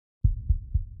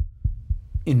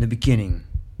In the beginning,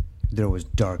 there was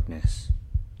darkness,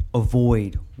 a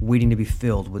void waiting to be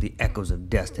filled with the echoes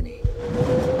of destiny.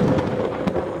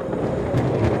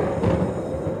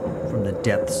 From the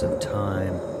depths of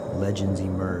time, legends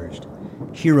emerged.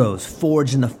 Heroes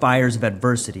forged in the fires of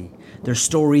adversity, their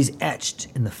stories etched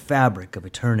in the fabric of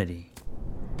eternity.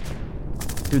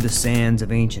 Through the sands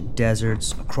of ancient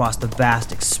deserts, across the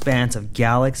vast expanse of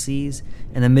galaxies,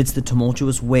 and amidst the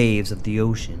tumultuous waves of the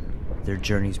ocean, their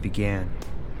journeys began.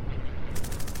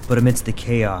 But amidst the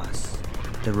chaos,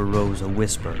 there arose a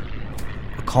whisper,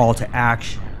 a call to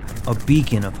action, a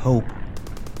beacon of hope.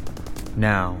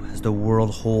 Now, as the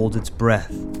world holds its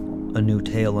breath, a new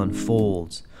tale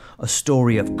unfolds, a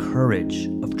story of courage,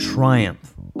 of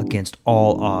triumph against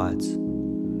all odds.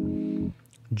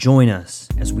 Join us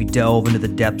as we delve into the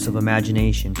depths of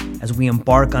imagination, as we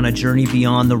embark on a journey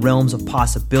beyond the realms of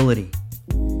possibility.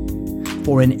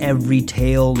 For in every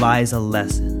tale lies a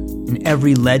lesson, in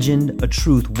every legend a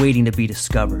truth waiting to be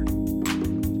discovered.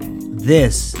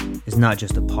 This is not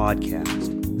just a podcast.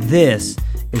 This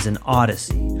is an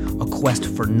odyssey, a quest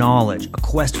for knowledge, a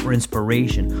quest for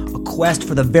inspiration, a quest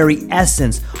for the very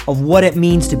essence of what it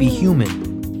means to be human.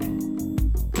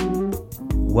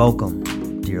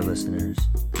 Welcome, dear listeners,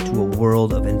 to a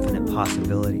world of infinite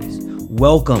possibilities.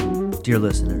 Welcome, dear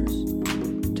listeners,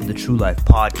 to the True Life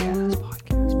Podcast.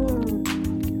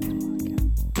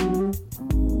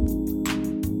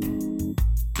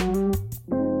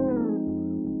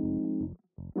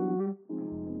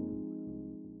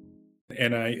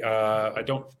 And I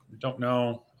don't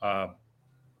know. Go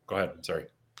ahead. I'm sorry.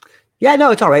 Yeah,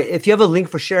 no, it's all right. If you have a link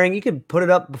for sharing, you can put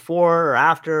it up before or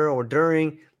after or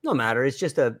during. No matter. It's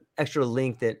just an extra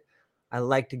link that I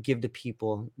like to give to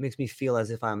people. It makes me feel as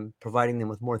if I'm providing them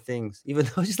with more things, even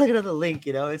though just looking at the link,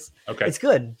 it's okay. It's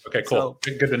good. Okay, cool.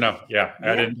 So, good to know. Yeah,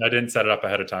 yeah. I didn't set it up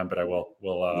ahead of time, but I will.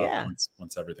 Yeah.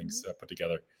 Once everything's put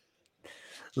together.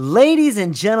 Ladies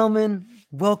and gentlemen,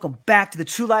 welcome back to the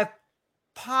True Life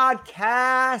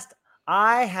Podcast.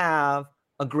 I have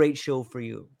a great show for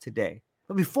you today.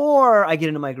 But before I get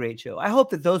into my great show, I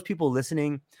hope that those people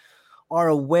listening are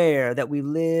aware that we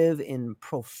live in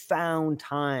profound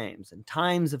times and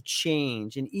times of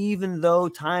change. And even though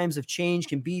times of change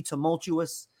can be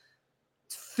tumultuous,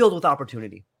 it's filled with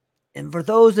opportunity. And for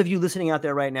those of you listening out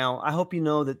there right now, I hope you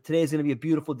know that today is going to be a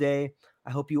beautiful day.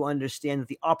 I hope you understand that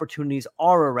the opportunities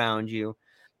are around you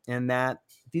and that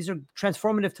these are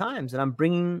transformative times. And I'm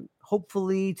bringing,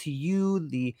 hopefully, to you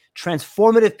the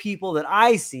transformative people that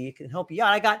I see can help you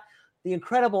out. I got the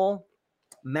incredible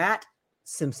Matt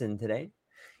Simpson today.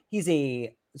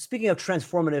 Speaking of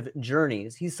transformative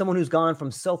journeys, he's someone who's gone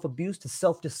from self-abuse to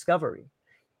self-discovery.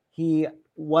 He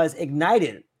was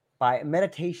ignited by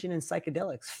meditation and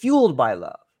psychedelics, fueled by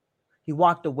love. He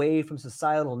walked away from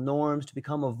societal norms to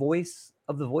become a voice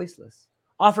of the voiceless,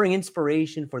 offering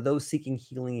inspiration for those seeking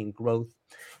healing and growth.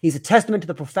 He's a testament to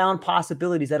the profound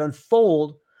possibilities that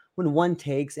unfold when one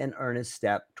takes an earnest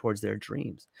step towards their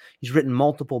dreams. He's written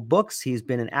multiple books. He's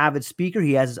been an avid speaker.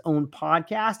 He has his own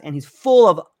podcast, and he's full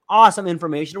of awesome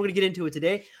information. We're going to get into it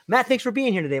today. Matt, thanks for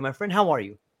being here today, my friend. How are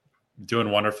you? Doing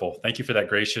wonderful. Thank you for that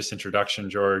gracious introduction,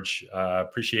 George.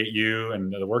 Appreciate you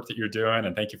and the work that you're doing,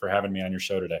 and thank you for having me on your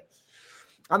show today.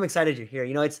 I'm excited you're here.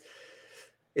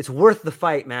 It's worth the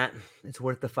fight, Matt. It's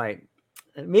worth the fight.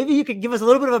 Maybe you could give us a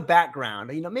little bit of a background.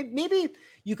 Maybe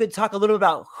you could talk a little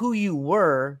about who you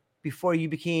were before you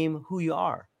became who you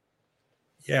are.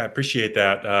 Yeah, I appreciate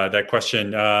that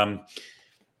question. I've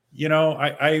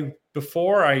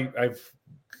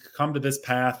come to this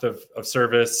path of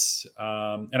service,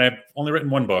 and I've only written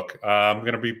one book. I'm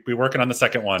going to be working on the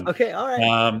second one. Okay, all right.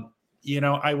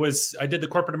 I did the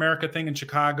corporate America thing in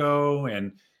Chicago,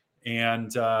 and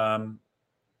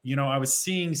I was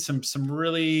seeing some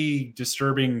really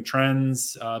disturbing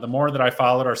trends. The more that I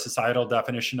followed our societal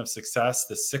definition of success,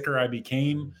 the sicker I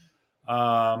became.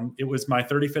 It was my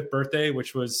 35th birthday,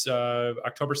 which was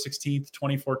October 16th,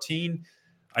 2014.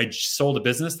 I sold a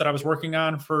business that I was working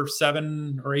on for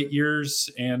 7 or 8 years.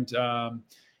 And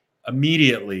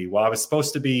immediately, while I was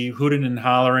supposed to be hooting and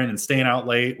hollering and staying out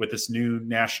late with this new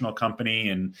national company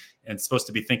and supposed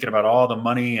to be thinking about all the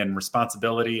money and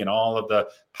responsibility and all of the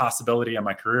possibility on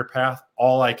my career path,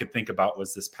 all I could think about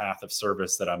was this path of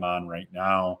service that I'm on right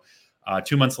now.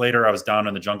 2 months later, I was down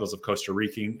in the jungles of Costa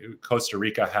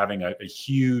Rica having a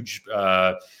huge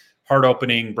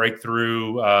heart-opening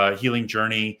breakthrough healing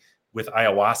journey with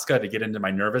ayahuasca to get into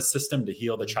my nervous system to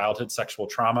heal the childhood sexual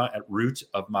trauma at root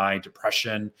of my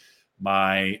depression,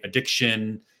 my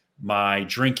addiction, my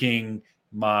drinking,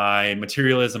 my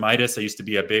materialismitis. I used to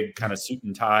be a big kind of suit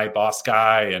and tie boss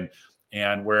guy, and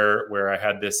and where I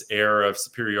had this air of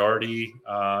superiority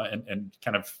and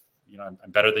kind of,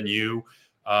 I'm better than you.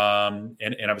 And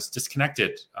I was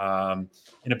disconnected,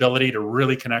 inability to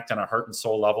really connect on a heart and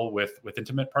soul level with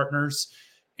intimate partners.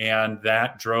 And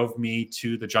that drove me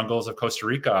to the jungles of Costa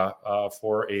Rica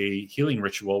for a healing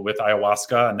ritual with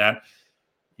ayahuasca. And that,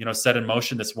 set in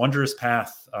motion this wondrous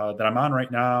path that I'm on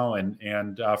right now.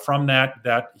 And from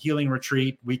that healing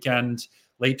retreat weekend,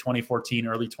 late 2014,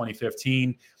 early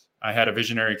 2015, I had a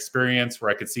visionary experience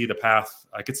where I could see the path.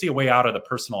 I could see a way out of the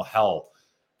personal hell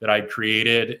that I'd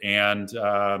created. And,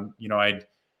 I'd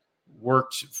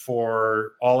worked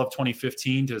for all of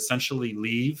 2015 to essentially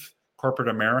leave corporate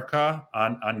America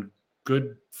on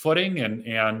good footing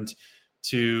and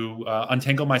to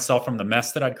untangle myself from the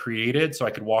mess that I'd created so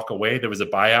I could walk away. There was a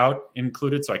buyout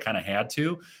included, so I kind of had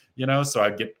to, so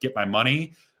I'd get my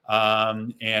money.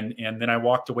 And then I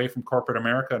walked away from corporate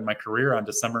America in my career on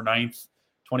December 9th,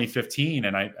 2015,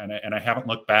 and I haven't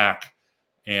looked back.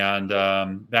 And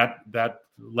that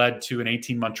led to an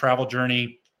 18-month travel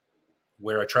journey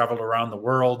where I traveled around the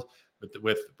world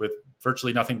with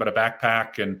virtually nothing but a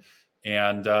backpack. And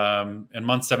in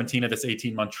month 17 of this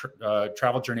 18-month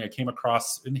travel journey, I came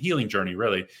across, in healing journey,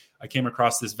 really, I came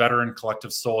across this veteran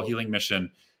collective soul healing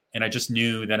mission. And I just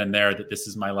knew then and there that this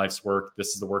is my life's work.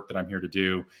 This is the work that I'm here to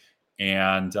do.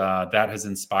 And that has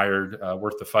inspired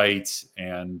Worth the Fight.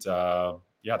 And the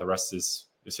rest is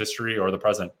history or the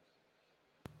present.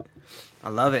 I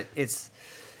love it. It's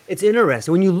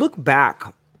interesting. When you look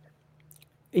back,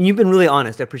 and you've been really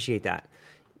honest, I appreciate that.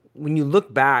 When you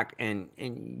look back and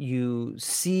you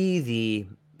see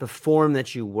the form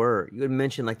that you were, you had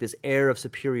mentioned like this air of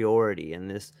superiority and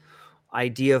this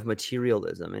idea of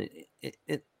materialism. And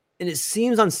it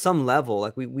seems on some level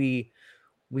like we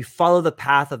follow the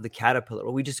path of the caterpillar,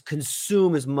 where we just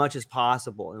consume as much as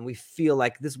possible. And we feel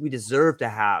like we deserve to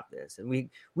have this. And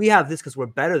we have this because we're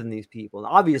better than these people. And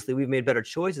obviously we've made better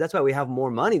choices. That's why we have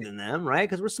more money than them, right?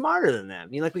 Because we're smarter than them.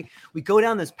 We go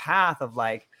down this path of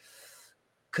like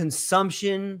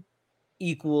consumption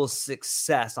equals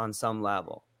success on some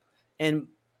level. And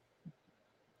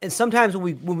sometimes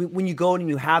when you go and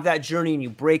you have that journey and you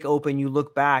break open, you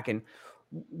look back, and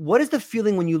what is the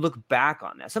feeling when you look back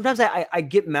on that? Sometimes I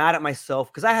get mad at myself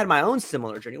because I had my own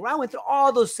similar journey where I went through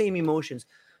all those same emotions.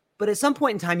 But at some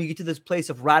point in time, you get to this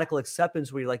place of radical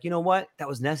acceptance where you're like, you know what? That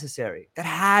was necessary. That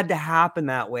had to happen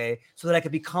that way so that I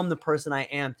could become the person I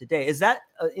am today. Is that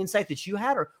an insight that you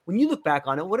had? Or when you look back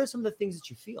on it, what are some of the things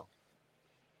that you feel?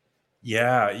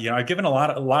 Yeah, I've given a lot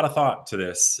of thought to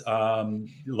this.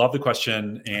 Love the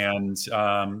question. And,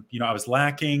 I was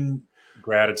lacking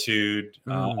gratitude.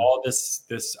 All this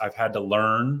I've had to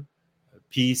learn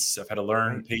peace. I've had to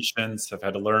learn patience. I've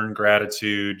had to learn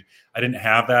gratitude. I didn't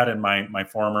have that in my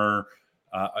former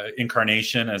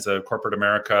incarnation as a corporate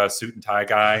America suit and tie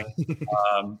guy.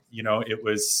 I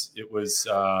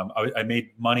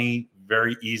made money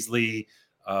very easily,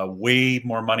 way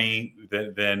more money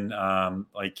than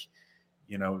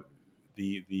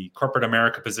the corporate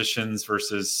America positions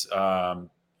versus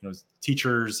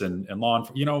teachers and law,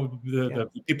 the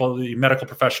people, the medical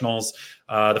professionals,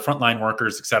 the frontline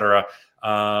workers, et cetera.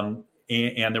 And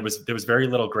there was very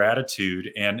little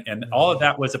gratitude, and all of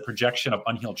that was a projection of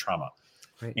unhealed trauma.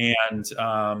 Right. And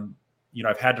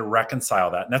I've had to reconcile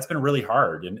that, and that's been really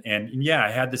hard. And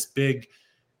I had this big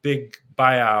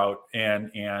buyout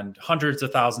and hundreds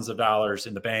of thousands of dollars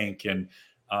in the bank, and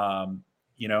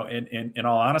in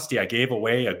all honesty, I gave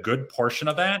away a good portion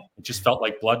of that. It just felt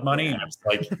like blood money. And I was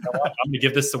like, you know what? I'm going to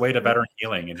give this away to Veteran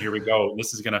Healing. And here we go.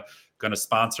 This is going to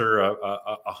sponsor a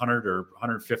 100 or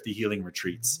 150 healing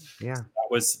retreats. Yeah. So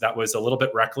that was a little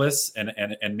bit reckless. And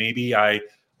maybe I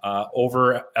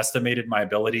overestimated my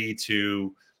ability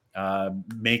to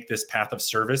make this path of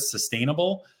service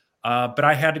sustainable. But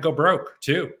I had to go broke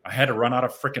too. I had to run out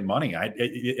of freaking money.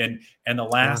 And the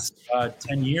last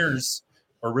 10 years,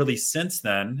 or really since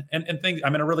then, and things,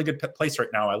 I'm in a really good place right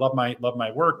now. I love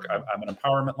my work. I'm an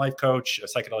empowerment life coach, a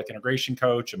psychedelic integration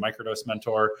coach, a microdose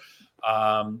mentor,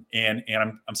 and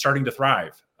I'm starting to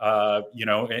thrive. But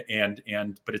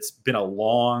it's been a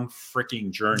long freaking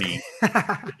journey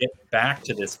to get back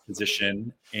to this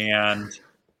position. And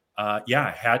I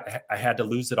had to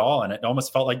lose it all, and it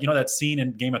almost felt like that scene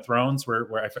in Game of Thrones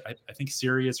where I think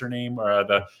Ciri is her name, where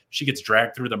she gets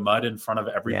dragged through the mud in front of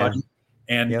everybody. Yeah.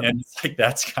 And it's like,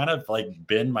 that's kind of like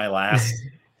been my last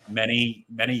many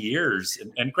years.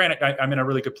 And granted, I'm in a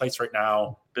really good place right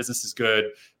now. Business is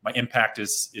good. My impact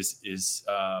is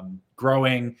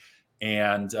growing.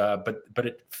 And but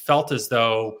it felt as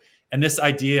though, and this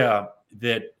idea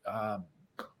that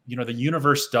the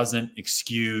universe doesn't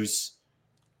excuse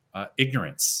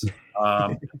ignorance.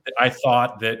 I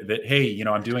thought that hey,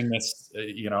 I'm doing this.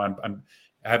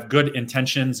 I have good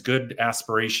intentions, good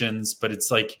aspirations, but it's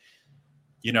like,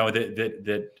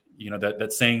 that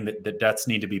saying that debts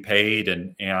need to be paid,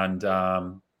 and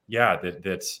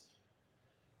that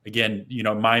again,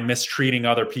 my mistreating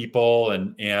other people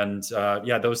and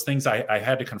those things, I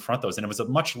had to confront those, and it was a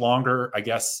much longer, I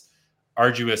guess,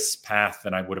 arduous path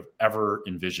than I would have ever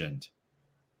envisioned.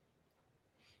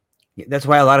 That's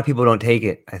why a lot of people don't take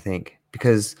it, I think,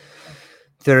 because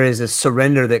there is a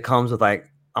surrender that comes with like,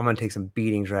 I'm going to take some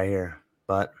beatings right here,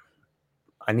 but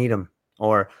I need them,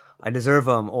 or I deserve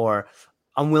them, or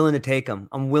I'm willing to take them.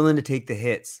 I'm willing to take the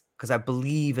hits because I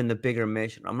believe in the bigger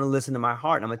mission. I'm going to listen to my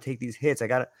heart and I'm going to take these hits. I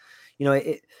got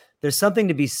to, there's something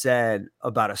to be said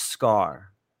about a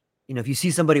scar. If you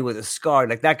see somebody with a scar,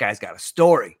 like that guy's got a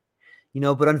story.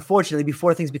 But unfortunately,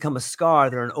 before things become a scar,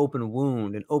 they're an open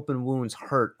wound, and open wounds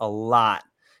hurt a lot.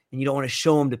 And you don't want to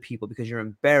show them to people because you're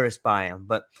embarrassed by them.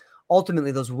 But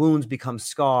ultimately, those wounds become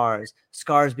scars.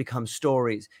 Scars become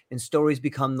stories, and stories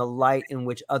become the light in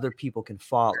which other people can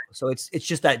follow. So it's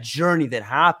just that journey that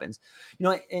happens.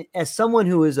 As someone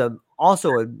who is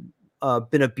also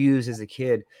been abused as a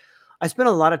kid, I spent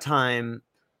a lot of time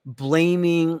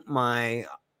blaming my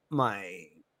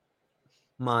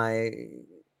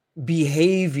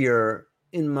behavior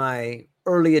in my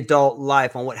early adult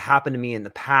life on what happened to me in the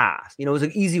past. It was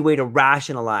an easy way to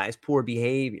rationalize poor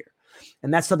behavior.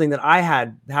 And that's something that I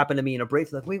had happen to me in a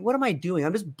breakthrough. Like, wait, what am I doing?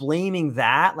 I'm just blaming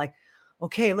that. Like,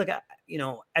 okay, look,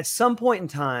 at some point in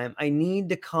time, I need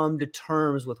to come to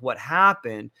terms with what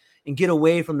happened and get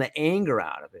away from the anger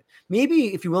out of it.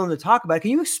 Maybe if you're willing to talk about it,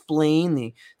 can you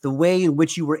explain the way in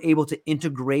which you were able to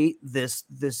integrate these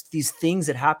things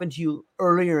that happened to you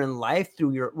earlier in life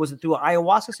was it through an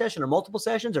ayahuasca session or multiple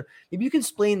sessions? Or maybe you can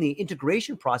explain the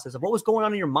integration process of what was going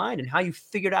on in your mind and how you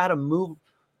figured out how to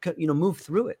move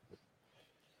through it.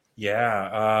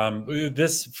 Yeah.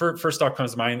 This first thought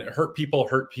comes to mind: hurt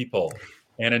people.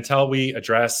 And until we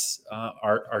address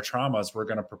our traumas, we're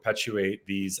going to perpetuate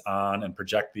these on and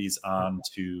project these on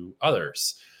to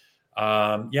others.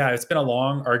 It's been a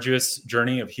long, arduous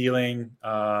journey of healing.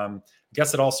 I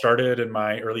guess it all started in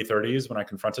my early 30s when I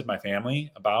confronted my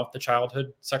family about the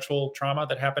childhood sexual trauma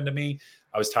that happened to me.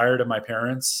 I was tired of my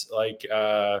parents,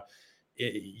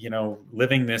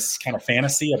 living this kind of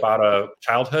fantasy about a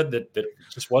childhood that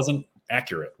just wasn't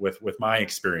accurate with my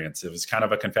experience. It was kind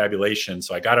of a confabulation.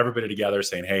 So I got everybody together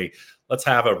saying, hey, let's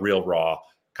have a real raw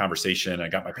conversation. I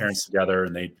got my parents together,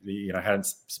 and they,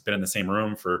 hadn't been in the same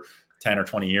room for 10 or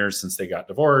 20 years since they got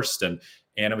divorced. And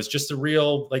it was just a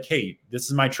real, like, hey, this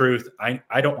is my truth.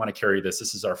 I don't want to carry this.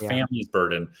 This is our family's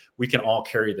burden. We can all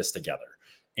carry this together.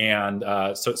 And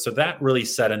so that really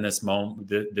set in this moment,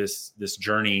 this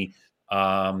journey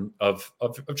of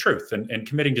truth and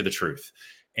committing to the truth,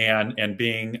 and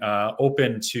being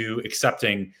open to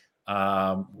accepting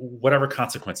whatever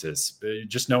consequences,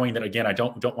 just knowing that, again, I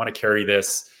don't want to carry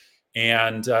this.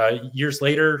 And years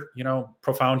later,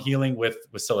 profound healing with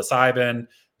psilocybin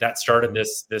that started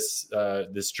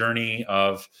this journey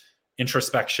of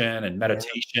introspection and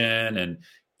meditation,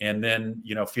 and then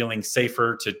feeling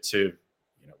safer to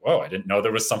whoa, I didn't know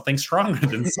there was something stronger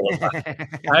than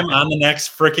psilocybin. I'm on the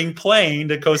next freaking plane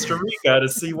to Costa Rica to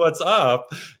see what's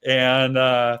up. And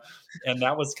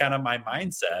that was kind of my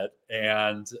mindset,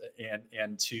 and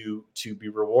to be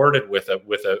rewarded with an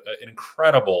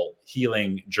incredible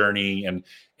healing journey. And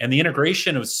the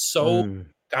integration was so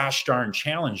gosh darn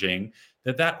challenging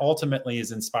that ultimately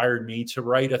has inspired me to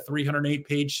write a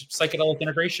 308-page psychedelic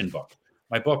integration book.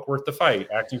 My book, Worth the Fight,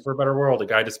 Acting for a Better World, A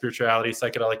Guide to Spirituality,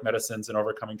 Psychedelic Medicines, and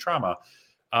Overcoming Trauma.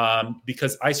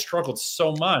 Because I struggled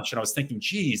so much, and I was thinking,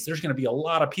 geez, there's going to be a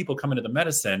lot of people coming to the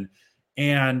medicine,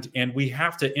 and we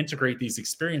have to integrate these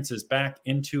experiences back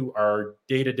into our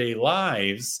day-to-day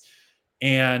lives.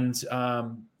 And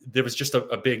there was just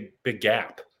a big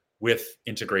gap with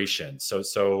integration. So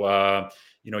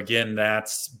again,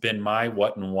 that's been my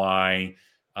what and why,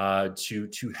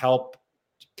 to help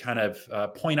kind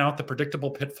of point out the predictable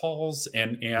pitfalls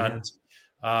and hey,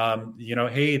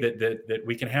 that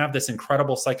we can have this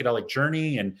incredible psychedelic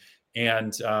journey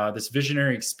and this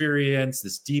visionary experience,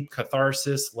 this deep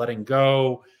catharsis, letting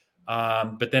go.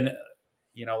 But then,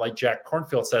 like Jack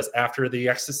Kornfield says, after the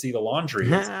ecstasy, the laundry.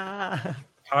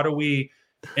 How do we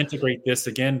integrate this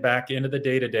again back into the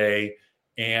day-to-day?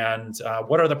 And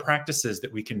what are the practices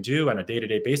that we can do on a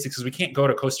day-to-day basis? Because we can't go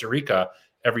to Costa Rica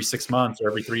every 6 months or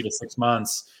every 3 to 6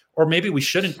 months, or maybe we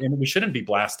shouldn't be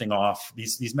blasting off.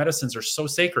 These medicines are so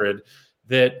sacred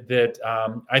that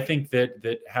I think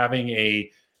that having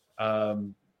a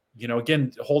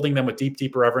again, holding them with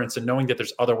deep reverence and knowing that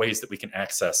there's other ways that we can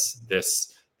access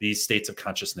these states of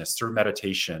consciousness through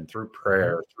meditation, through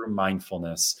prayer, through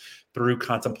mindfulness, through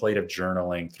contemplative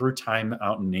journaling, through time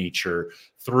out in nature,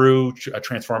 through a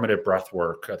transformative breath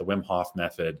work, the Wim Hof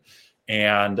method,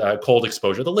 and cold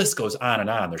exposure. The list goes on and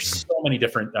on. There's so many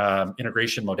different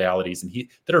integration modalities and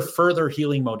that are further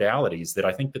healing modalities that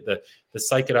I think that the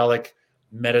psychedelic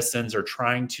medicines are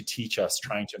trying to teach us,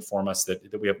 trying to inform us that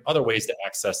we have other ways to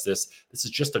access this. This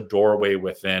is just a doorway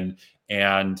within,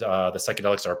 and the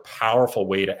psychedelics are a powerful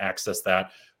way to access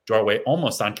that doorway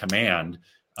almost on command.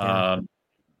 But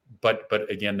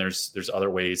again, there's other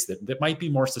ways that might be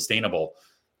more sustainable.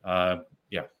 Yeah,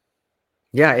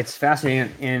 it's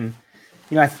fascinating. And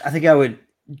I think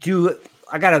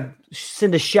I gotta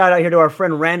send a shout out here to our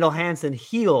friend Randall Hansen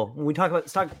Heal. When we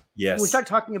start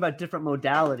talking about different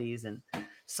modalities and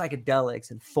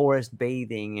psychedelics and forest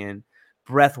bathing and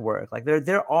breath work, like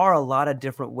there are a lot of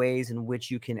different ways in which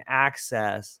you can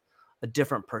access a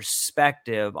different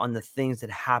perspective on the things that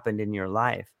happened in your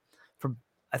life.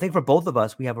 I think for both of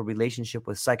us, we have a relationship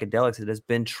with psychedelics that has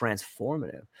been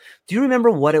transformative. Do you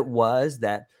remember what it was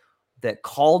that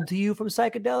called to you from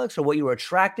psychedelics, or what you were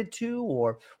attracted to,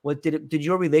 or what did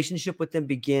your relationship with them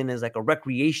begin as like a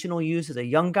recreational use as a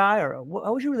young guy, or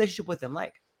what was your relationship with them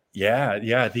like? Yeah.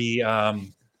 The,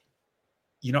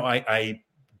 I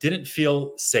didn't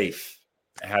feel safe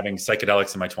having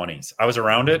psychedelics in my 20s. I was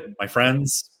around it. My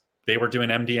friends, they were doing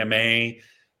MDMA,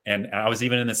 and I was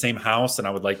even in the same house, and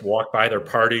I would like walk by their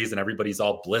parties and everybody's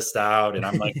all blissed out. And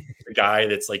I'm like the guy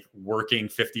that's like working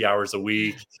 50 hours a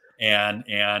week.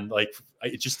 And like, I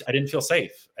didn't feel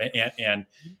safe. And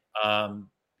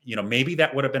maybe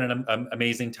that would have been an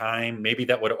amazing time. Maybe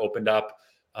that would have opened up,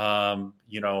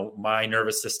 my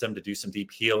nervous system to do some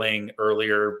deep healing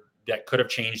earlier. That could have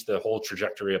changed the whole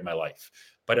trajectory of my life,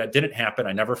 but it didn't happen.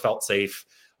 I never felt safe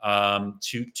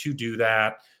to do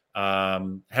that.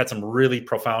 Had some really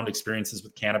profound experiences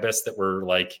with cannabis that were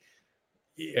like,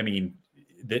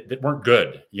 that weren't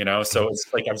good, So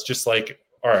it's like, I was just like,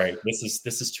 all right, this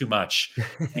is too much.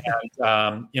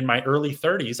 And in my early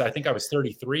 30s, I think I was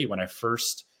 33 when I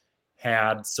first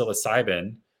had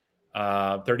psilocybin,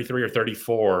 33 or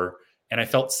 34, and I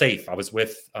felt safe. I was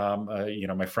with,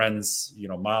 my friends,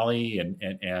 Molly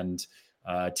and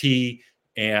T,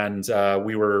 and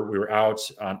we were out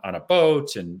on a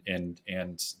boat, and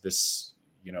this,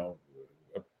 a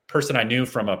person I knew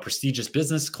from a prestigious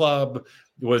business club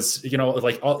was,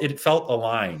 it felt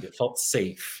aligned. It felt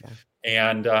safe. Yeah.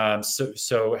 And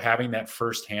so having that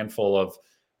first handful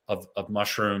of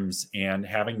mushrooms and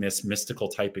having this mystical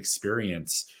type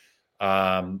experience,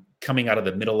 coming out of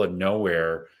the middle of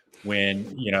nowhere,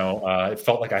 when it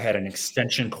felt like I had an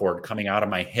extension cord coming out of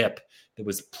my hip that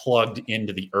was plugged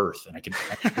into the earth, and I could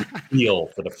actually feel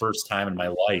for the first time in my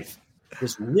life. It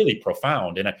was really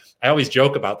profound. And I always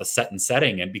joke about the set and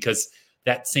setting, and because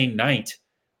that same night,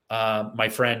 my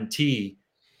friend T,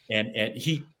 and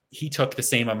he took the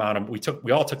same amount of,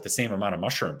 we all took the same amount of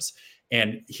mushrooms,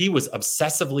 and he was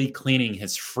obsessively cleaning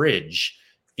his fridge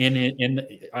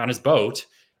on his boat.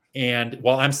 And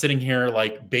while I'm sitting here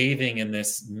like bathing in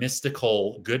this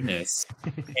mystical goodness,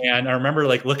 and I remember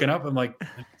like looking up, I'm like,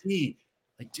 T,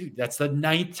 like, dude, that's the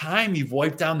 9th time you've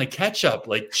wiped down the ketchup.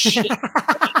 Like, shit,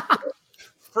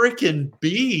 freaking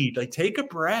bead, like, take a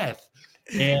breath.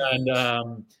 And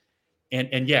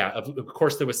yeah, of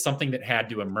course, there was something that had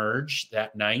to emerge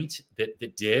that night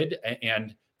that did.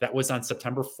 And that was on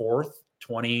September 4th,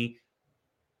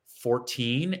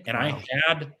 2014. And wow.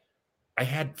 I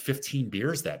had 15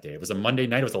 beers that day. It was a Monday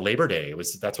night. It was a Labor Day.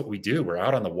 That's what we do. We're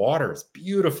out on the water. It's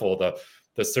beautiful. The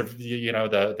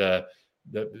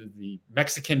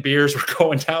Mexican beers were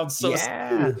going down so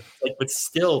smooth. But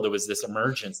still there was this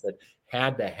emergence that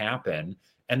had to happen.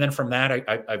 And then from that,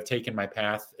 I've taken my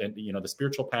path, and the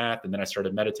spiritual path, and then I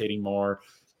started meditating more.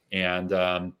 And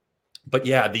but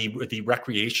yeah, the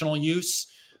recreational use,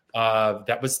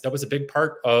 that was a big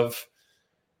part of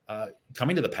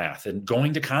coming to the path and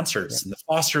going to concerts and the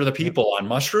Foster the People on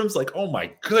mushrooms. Like, oh my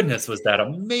goodness, was that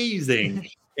amazing?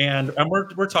 And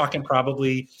we're talking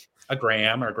probably a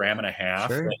gram or a gram and a half.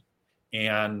 Sure.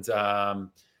 And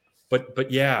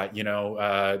but yeah,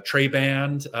 Trey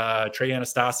Band, Trey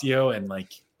Anastasio, and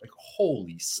like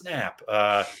holy snap.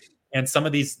 And some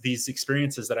of these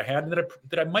experiences that I had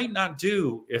that I might not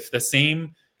do if the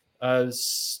same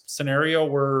scenario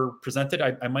were presented,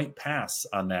 I might pass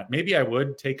on that. Maybe I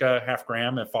would take a half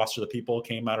gram if Foster the People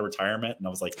came out of retirement and I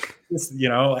was like, this,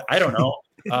 I don't know.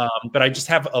 But I just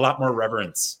have a lot more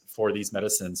reverence for these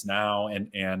medicines now,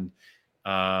 and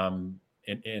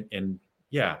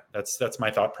Yeah, that's my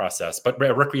thought process. But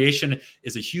recreation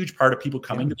is a huge part of people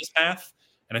coming Yeah. to this path,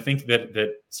 and I think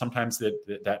that sometimes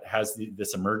that has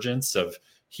this emergence of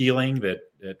healing that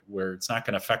where it's not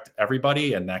going to affect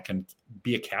everybody, and that can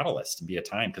be a catalyst and be a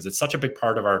time, because it's such a big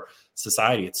part of our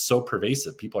society. It's so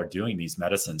pervasive. People are doing these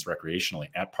medicines recreationally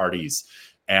at parties,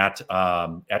 at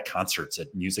concerts,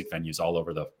 at music venues all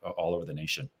over the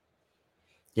nation.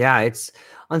 Yeah, it's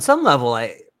on some level,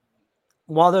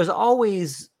 while there's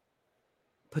always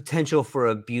potential for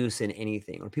abuse in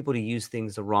anything or people to use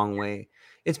things the wrong way,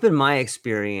 it's been my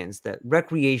experience that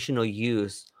recreational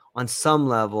use on some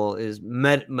level is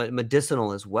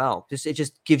medicinal as well. It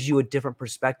just gives you a different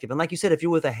perspective. And like you said, if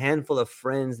you're with a handful of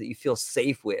friends that you feel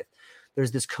safe with,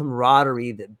 there's this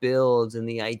camaraderie that builds, and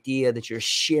the idea that you're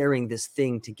sharing this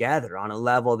thing together on a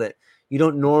level that you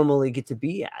don't normally get to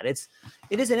be at. It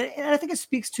is, and I think it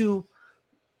speaks to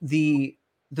the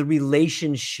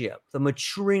relationship, the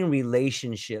maturing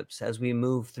relationships as we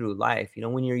move through life.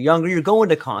 When you're younger, you're going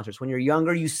to concerts. When you're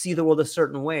younger, you see the world a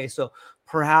certain way. So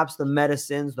perhaps the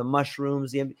medicines, the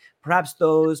mushrooms, perhaps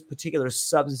those particular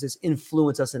substances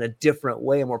influence us in a different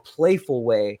way, a more playful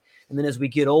way. And then as we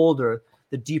get older,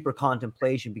 the deeper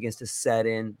contemplation begins to set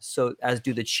in. So as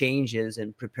do the changes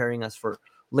and preparing us for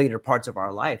later parts of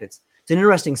our life. It's an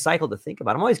interesting cycle to think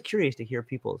about. I'm always curious to hear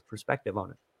people's perspective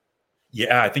on it.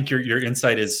 Yeah, I think your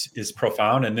insight is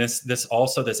profound, and this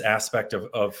also this aspect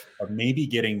of maybe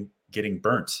getting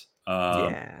burnt.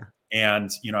 Yeah. And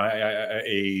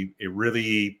a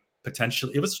really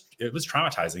potentially, it was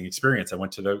traumatizing experience. I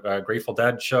went to the Grateful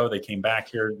Dead show. They came back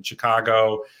here in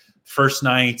Chicago. First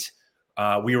night,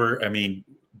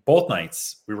 both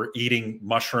nights we were eating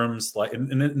mushrooms.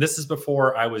 And this is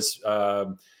before I was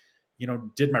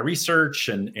did my research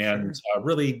and Sure.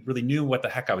 really knew what the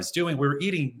heck I was doing. We were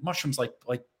eating mushrooms like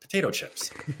potato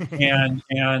chips, and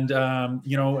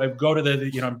I'd go to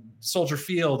the Soldier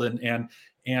Field and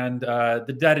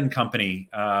the Dead and Company,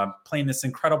 playing this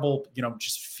incredible,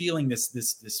 just feeling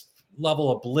this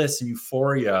level of bliss and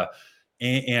euphoria,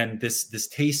 and this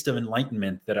taste of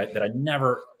enlightenment that I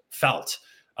never felt.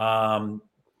 And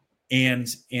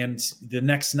the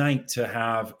next night to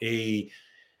have a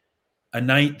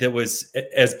night that was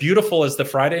as beautiful as the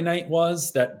Friday night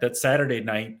was, that Saturday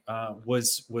night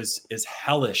was as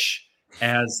hellish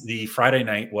as the Friday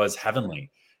night was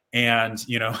heavenly. And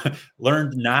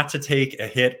learned not to take a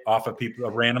hit off of people,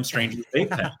 a random stranger's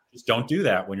vape pen. Just don't do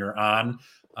that when you're on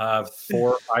 4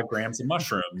 or 5 grams of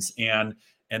mushrooms. And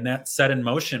that set in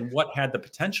motion what had the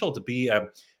potential to be a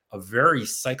very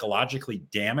psychologically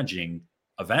damaging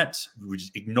event,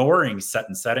 ignoring set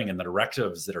and setting and the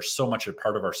directives that are so much a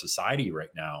part of our society right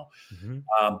now.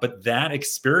 Mm-hmm. But that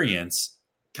experience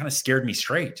kind of scared me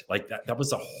straight. Like that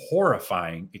was a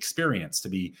horrifying experience, to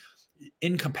be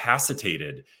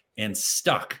incapacitated and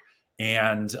stuck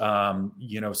and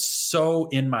so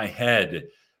in my head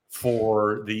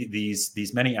for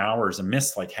these many hours, and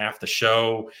missed like half the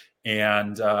show.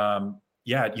 And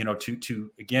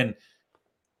to again,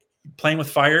 playing with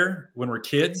fire when we're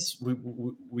kids,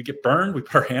 we get burned, we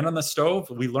put our hand on the stove,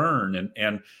 we learn.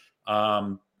 And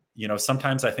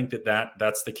sometimes I think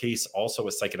that's the case also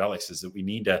with psychedelics, is that we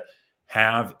need to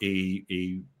have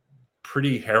a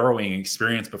pretty harrowing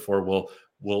experience before we'll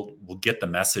get the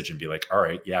message and be like, all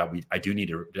right, yeah, I do need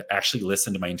to actually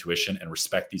listen to my intuition and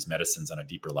respect these medicines on a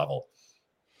deeper level.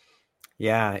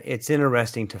 Yeah, it's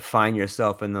interesting to find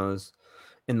yourself in those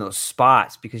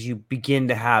spots, because you begin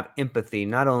to have empathy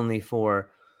not only for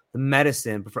the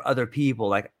medicine but for other people.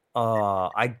 Like, oh,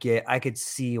 I could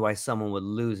see why someone would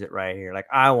lose it right here. Like,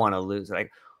 I want to lose it.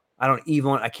 Like,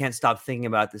 I can't stop thinking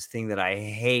about this thing that I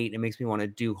hate. It makes me want to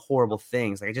do horrible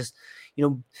things. Like, I just,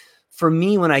 for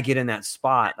me, when I get in that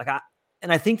spot,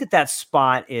 I think that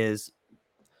spot is,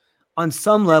 on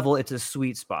some level, it's a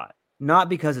sweet spot, not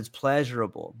because it's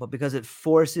pleasurable, but because it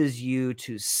forces you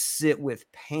to sit with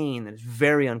pain that's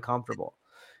very uncomfortable.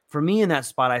 For me, in that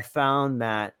spot, I found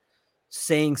that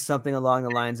saying something along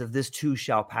the lines of "this too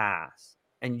shall pass,"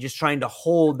 and just trying to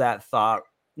hold that thought,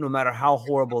 no matter how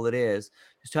horrible it is,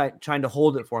 just trying to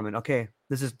hold it for a minute. Okay,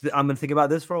 I'm going to think about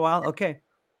this for a while. Okay,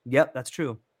 yep, that's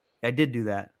true. I did do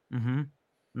that. I'm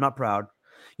not proud.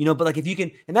 But like, if you can,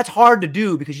 and that's hard to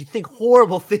do because you think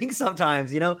horrible things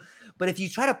sometimes, but if you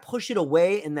try to push it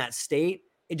away in that state,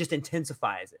 it just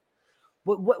intensifies it.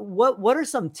 What are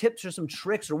some tips or some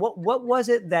tricks, or what was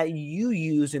it that you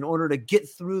use in order to get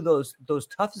through those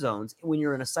tough zones when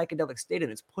you're in a psychedelic state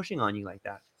and it's pushing on you like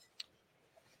that?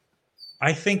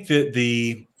 I think that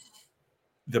the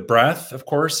breath, of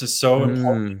course, is so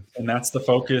important, and that's the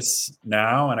focus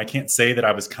now. And I can't say that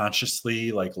I was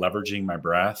consciously like leveraging my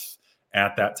breath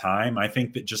at that time. I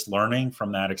think that just learning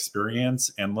from that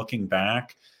experience and looking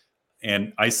back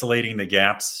and isolating the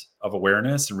gaps of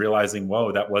awareness and realizing,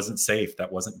 whoa, that wasn't safe,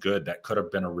 that wasn't good, that could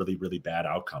have been a really, really bad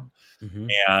outcome. Mm-hmm.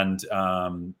 And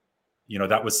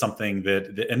that was something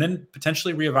and then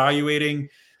potentially reevaluating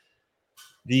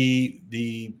the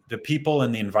people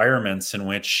and the environments in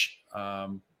which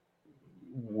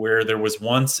where there was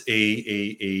once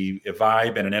a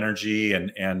vibe and an energy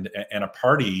and a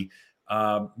party.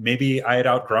 Maybe I had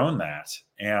outgrown that,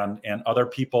 and other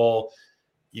people,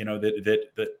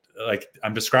 that like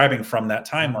I'm describing from that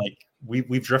time, like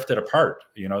we've drifted apart.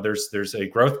 There's a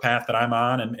growth path that I'm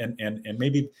on, and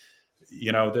maybe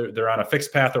they're on a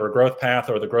fixed path or a growth path,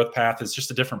 or the growth path is just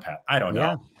a different path. I don't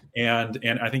know. And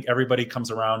I think everybody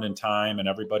comes around in time, and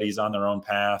everybody's on their own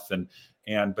path, but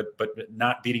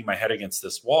not beating my head against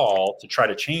this wall to try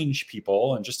to change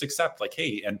people, and just accept, like,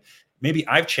 hey, and maybe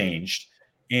I've changed,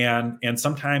 and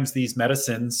sometimes these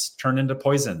medicines turn into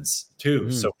poisons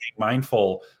too. So being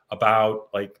mindful about,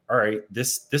 like, all right,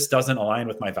 this doesn't align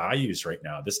with my values right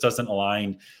now. This doesn't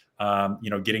align,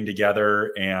 getting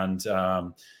together and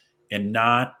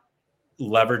not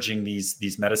leveraging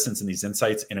these medicines and these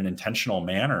insights in an intentional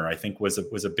manner, I think was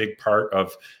a big part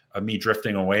of me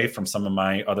drifting away from some of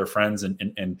my other friends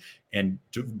and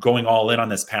going all in on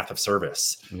this path of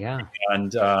service. Yeah.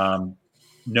 And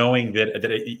knowing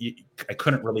that I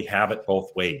couldn't really have it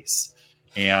both ways.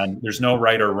 And there's no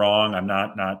right or wrong. I'm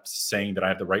not saying that I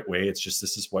have the right way. It's just,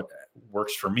 this is what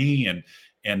works for me,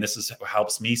 and this is what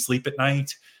helps me sleep at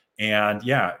night. And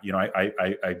yeah,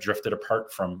 I drifted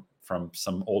apart from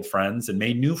some old friends and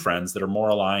made new friends that are more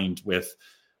aligned with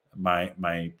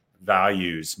my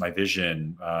values, my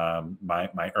vision,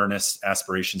 my earnest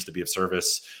aspirations to be of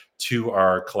service to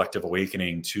our collective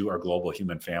awakening, to our global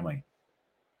human family.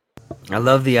 I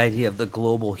love the idea of the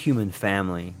global human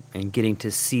family and getting to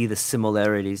see the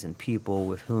similarities in people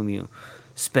with whom you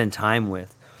spend time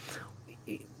with.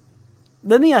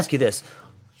 Let me ask you this.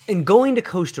 In going to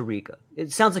Costa Rica,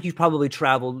 it sounds like you've probably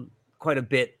traveled quite a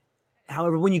bit.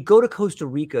 However, when you go to Costa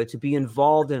Rica to be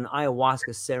involved in an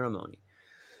ayahuasca ceremony,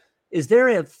 is there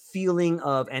a feeling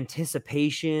of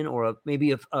anticipation, or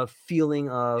maybe a feeling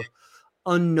of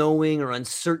unknowing or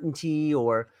uncertainty,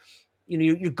 or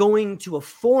you're going to a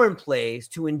foreign place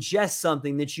to ingest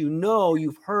something that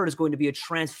you've heard is going to be a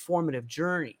transformative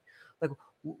journey? Like,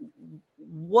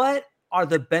 what are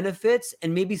the benefits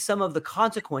and maybe some of the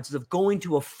consequences of going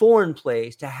to a foreign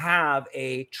place to have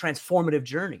a transformative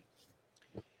journey?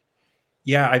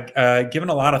 Yeah, I've given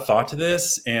a lot of thought to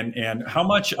this, and how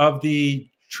much of the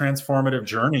transformative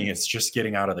journey is just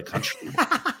getting out of the country,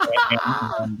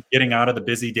 and getting out of the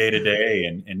busy day to day,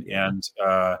 and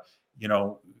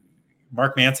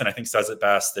Mark Manson, I think, says it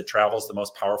best, that travel is the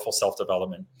most powerful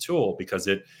self-development tool, because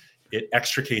it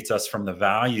extricates us from the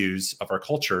values of our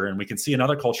culture, and we can see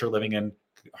another culture living in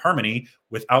harmony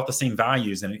without the same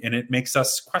values, and it makes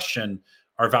us question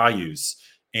our values.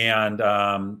 And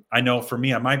I know for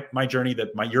me on my journey,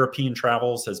 that my European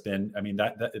travels has been,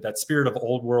 that spirit of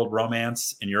old world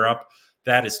romance in Europe,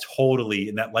 that is totally,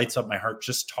 and that lights up my heart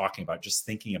just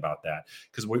thinking about that,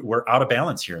 because we're out of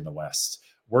balance here in the West.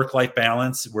 Work-life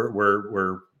balance,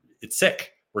 it's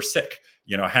sick. We're sick.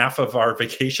 Half of our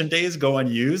vacation days go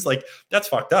unused. Like, that's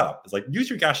fucked up. It's like, use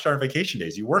your gosh darn vacation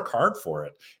days. You work hard for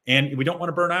it, and we don't want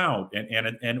to burn out,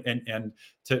 and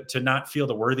to not feel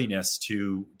the worthiness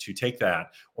to take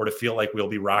that, or to feel like we'll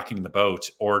be rocking the boat,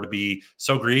 or to be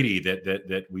so greedy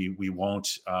that we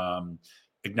won't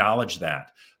acknowledge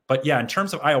that. But yeah, in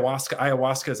terms of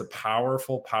ayahuasca is a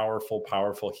powerful, powerful,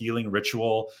 powerful healing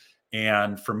ritual.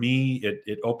 And for me,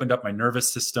 it opened up my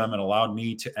nervous system and allowed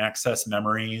me to access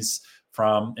memories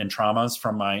and traumas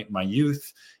from my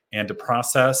youth, and to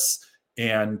process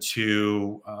and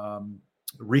to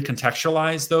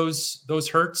recontextualize those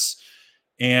hurts.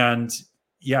 And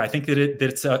yeah, I think that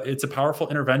it's a powerful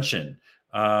intervention.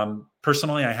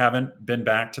 Personally, I haven't been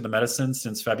back to the medicine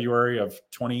since February of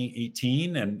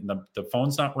 2018, and the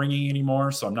phone's not ringing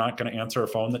anymore. So I'm not going to answer a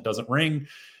phone that doesn't ring.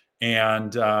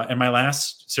 And my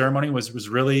last ceremony was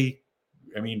really,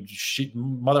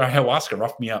 Mother Ayahuasca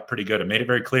roughed me up pretty good and made it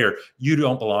very clear, you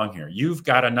don't belong here. You've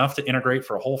got enough to integrate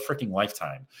for a whole freaking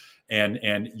lifetime,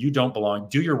 and you don't belong.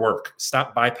 Do your work.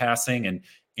 Stop bypassing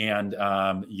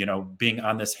and being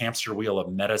on this hamster wheel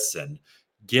of medicine.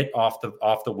 Get off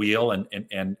the wheel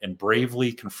and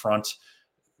bravely confront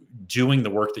doing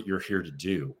the work that you're here to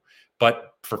do.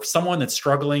 But for someone that's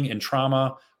struggling in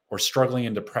trauma or struggling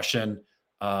in depression,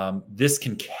 this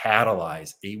can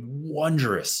catalyze a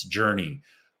wondrous journey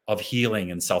of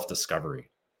healing and self-discovery.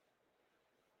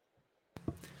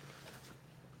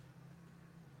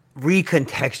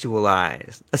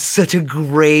 recontextualize. That's such a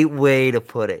great way to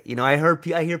put it.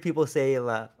 I hear people say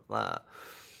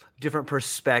different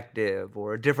perspective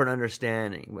or a different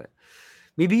understanding, but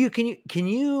maybe you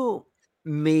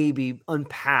maybe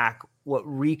unpack what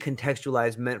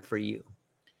recontextualize meant for you?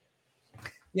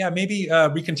 Yeah, maybe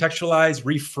recontextualize,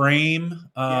 reframe,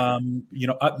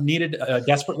 Yeah.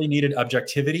 desperately needed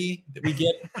objectivity that we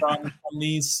get from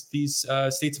these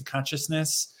states of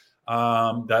consciousness,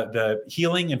 the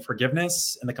healing and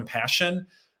forgiveness and the compassion,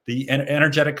 the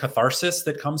energetic catharsis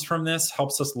that comes from this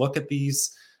helps us look at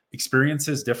these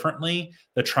experiences differently.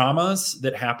 The traumas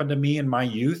that happened to me in my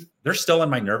youth, they're still in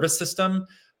my nervous system,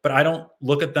 but I don't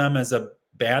look at them as a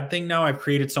bad thing now. I've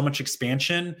created so much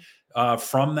expansion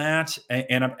from that,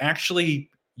 and I've actually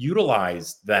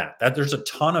utilized that there's a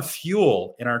ton of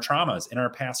fuel in our traumas, in our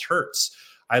past hurts.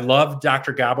 I love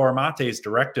Dr. Gabor Mate's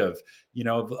directive,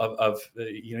 of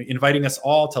inviting us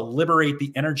all to liberate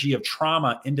the energy of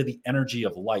trauma into the energy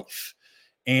of life,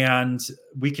 and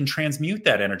we can transmute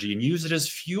that energy and use it as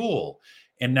fuel.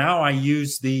 And now I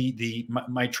use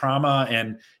my trauma,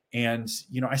 and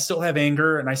I still have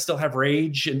anger and I still have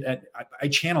rage, and I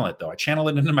channel it, though. I channel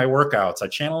it into my workouts. I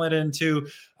channel it into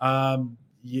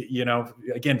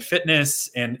again, fitness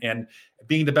and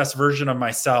being the best version of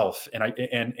myself,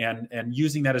 and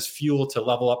using that as fuel to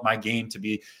level up my game,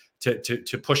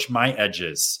 to push my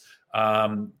edges.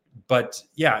 But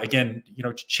yeah, again,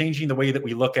 changing the way that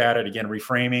we look at it, again,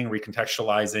 reframing,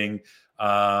 recontextualizing,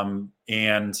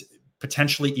 and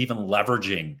potentially even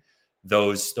leveraging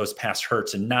those past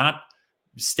hurts, and not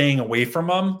staying away from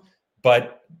them,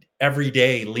 but every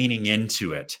day leaning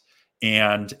into it,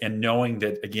 and knowing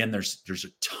that, again, there's a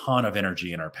ton of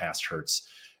energy in our past hurts,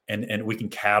 and we can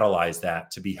catalyze that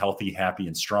to be healthy, happy,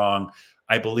 and strong.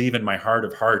 I believe in my heart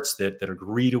of hearts that the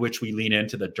degree to which we lean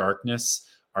into the darkness,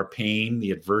 our pain,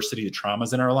 the adversity, the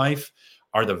traumas in our life,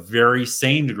 are the very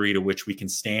same degree to which we can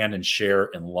stand and share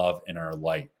and love in our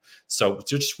light. So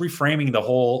just reframing the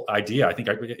whole idea. I think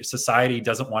society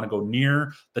doesn't want to go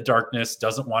near the darkness,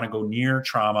 doesn't want to go near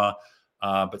trauma,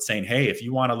 but saying, hey, if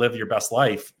you want to live your best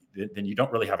life, then you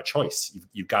don't really have a choice.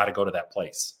 You've got to go to that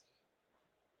place.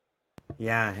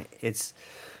 Yeah, did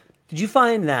you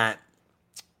find that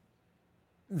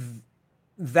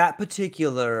that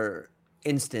particular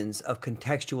instance of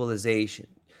contextualization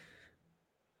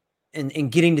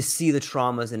and getting to see the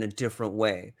traumas in a different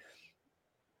way,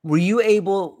 were you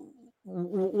able,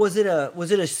 was it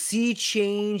a sea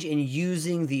change in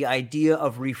using the idea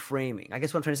of reframing? I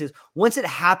guess what I'm trying to say is, once it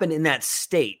happened in that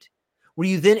state, were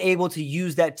you then able to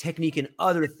use that technique in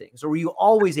other things, or were you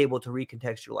always able to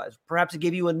recontextualize? Perhaps it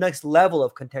gave you a next level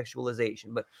of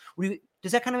contextualization, but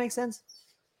does that kind of make sense?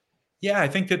 Yeah, I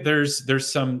think that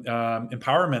there's some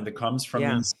empowerment that comes from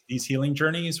Yeah. these healing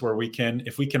journeys, where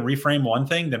if we can reframe one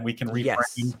thing, then we can reframe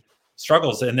Yes.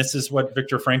 struggles. And this is what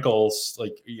Viktor Frankl's,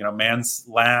 man's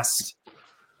last,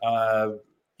 I'm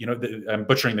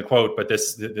butchering the quote, but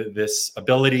this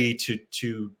ability to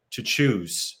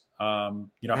choose, And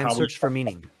how search for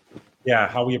meaning.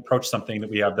 how we approach something, that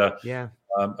we have the Yeah.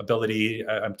 ability.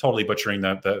 I'm totally butchering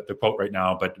the quote right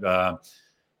now, but that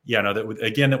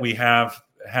we have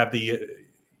the,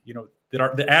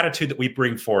 that the attitude that we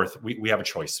bring forth, we have a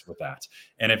choice with that.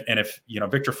 And if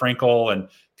Viktor Frankl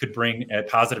could bring a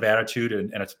positive attitude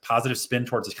and a positive spin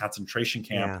towards a concentration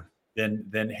camp,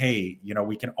 then hey,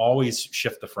 we can always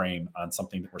shift the frame on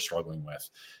something that we're struggling with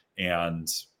and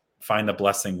find the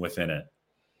blessing within it.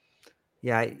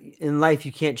 Yeah, in life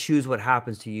you can't choose what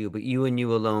happens to you, but you and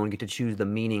you alone get to choose the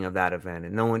meaning of that event,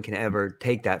 and no one can ever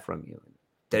take that from you.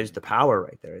 There's the power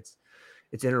right there.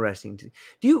 It's interesting.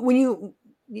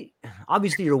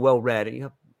 Obviously you're well read,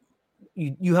 and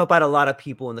you help out a lot of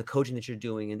people in the coaching that you're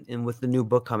doing, and with the new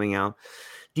book coming out.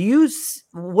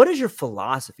 What is your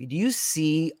philosophy? Do you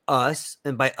see us,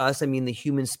 and by us I mean the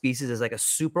human species, as like a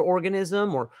super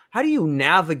organism, or how do you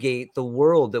navigate the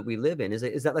world that we live in?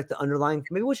 Is that like the underlying,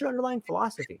 maybe what's your underlying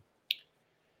philosophy?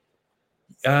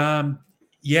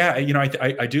 Yeah,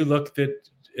 I do look that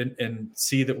and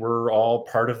see that we're all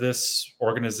part of this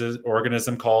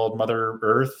organism called Mother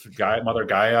Earth, Mother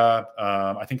Gaia.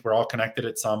 I think we're all connected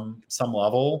at some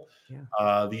level.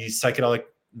 Yeah. These psychedelic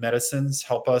medicines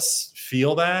help us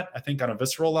feel that, I think, on a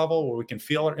visceral level, where we can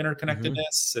feel our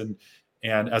interconnectedness,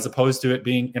 and as opposed to it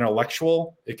being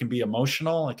intellectual, it can be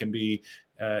emotional. It can be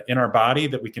in our body,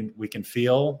 that we can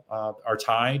feel our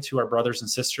tie to our brothers and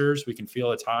sisters. We can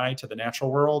feel a tie to the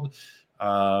natural world.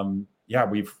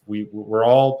 We're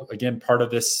all, again, part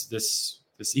of this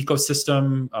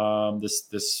ecosystem,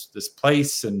 this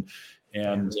place,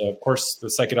 And of course, the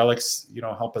psychedelics,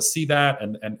 help us see that.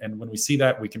 And when we see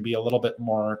that, we can be a little bit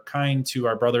more kind to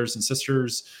our brothers and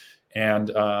sisters, and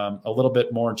a little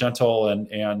bit more gentle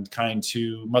and kind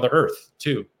to Mother Earth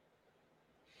too.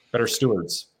 Better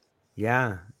stewards.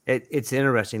 Yeah. It's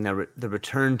interesting that the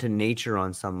return to nature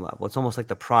on some level. It's almost like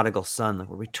the prodigal son, like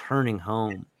we're returning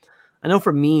home. I know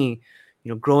for me,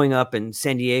 growing up in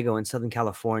San Diego in Southern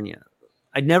California,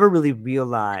 I'd never really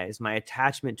realized my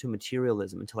attachment to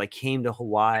materialism until I came to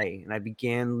Hawaii and I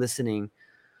began listening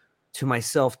to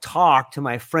myself talk to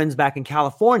my friends back in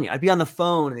California. I'd be on the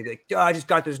phone and they'd be like, "Dude, I just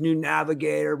got this new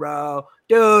navigator, bro.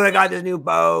 Dude, I got this new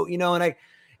boat,"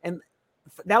 and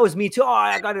that was me too. Oh,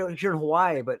 I got it here in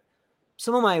Hawaii. But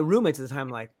some of my roommates at the time,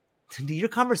 like, your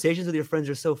conversations with your friends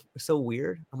are so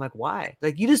weird. I'm like, why?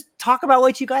 Like, you just talk about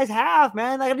what you guys have,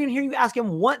 man. Like, I didn't hear you ask him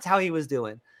once how he was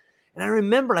doing. And I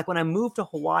remember, like, when I moved to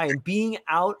Hawaii and being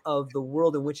out of the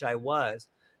world in which I was,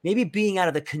 maybe being out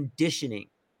of the conditioning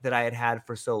that I had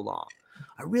for so long,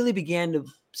 I really began to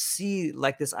see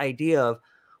like this idea of,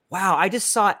 wow, I just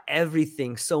saw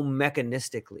everything so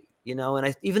mechanistically,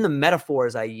 and even the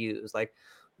metaphors I use, like,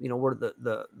 we're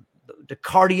the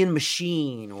Descartes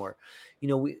machine, or,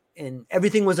 and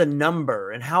everything was a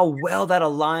number, and how well that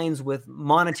aligns with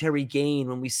monetary gain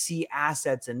when we see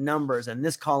assets and numbers and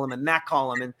this column and that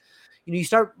column. And, you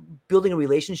start building a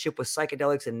relationship with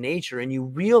psychedelics and nature, and you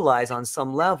realize on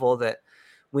some level that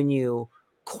when you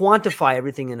quantify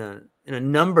everything in a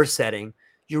number setting,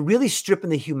 you're really stripping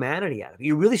the humanity out of it.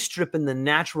 You're really stripping the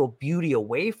natural beauty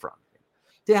away from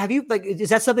it. Have you, like, is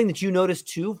that something that you noticed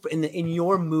too in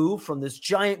your move from this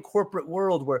giant corporate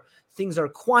world where things are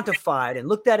quantified and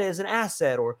looked at as an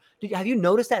asset? Or have you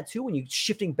noticed that too when you're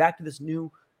shifting back to this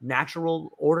new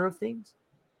natural order of things?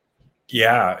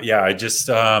 Yeah. I just,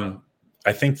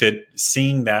 I think that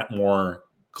seeing that more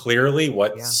clearly,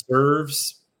 what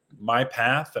serves my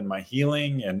path and my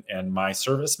healing and my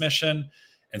service mission,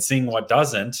 and seeing what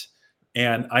doesn't,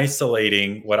 and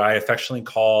isolating what I affectionately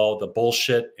call the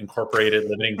bullshit incorporated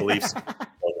limiting beliefs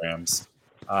programs.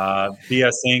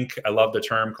 BS Inc. I love the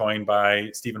term coined by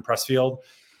Stephen Pressfield,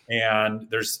 and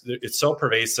it's so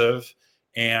pervasive.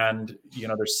 And,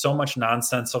 there's so much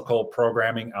nonsensical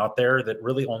programming out there that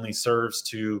really only serves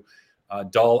to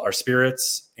dull our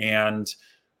spirits, and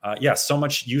so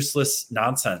much useless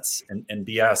nonsense and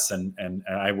BS. And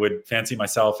I would fancy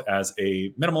myself as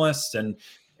a minimalist and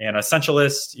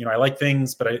essentialist. I like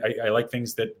things, but I like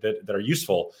things that are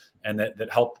useful and that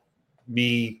help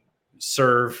me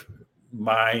serve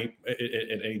and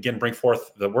again, bring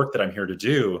forth the work that I'm here to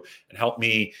do and help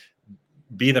me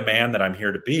be the man that I'm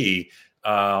here to be.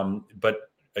 But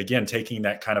again, taking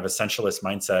that kind of essentialist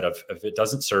mindset of, if it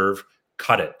doesn't serve,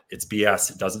 cut it. It's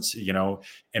BS. It doesn't,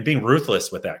 and being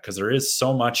ruthless with that, because there is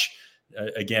so much,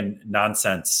 again,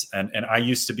 nonsense. And I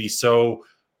used to be so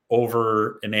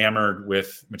over enamored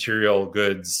with material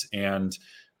goods and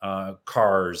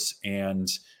cars and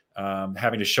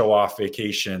having to show off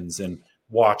vacations and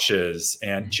watches.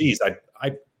 And geez,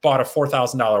 I bought a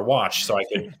 $4,000 watch so I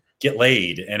could get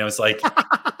laid. And it was like,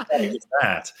 it's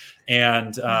that.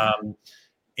 And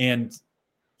it's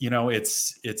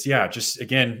just,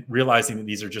 again, realizing that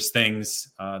these are just things,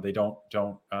 they don't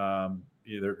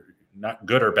either not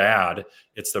good or bad.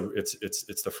 It's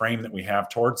the frame that we have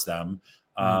towards them.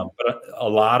 But a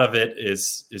lot of it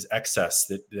is excess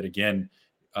that again,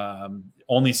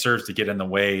 only serves to get in the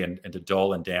way and to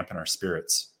dull and dampen our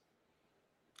spirits.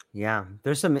 Yeah.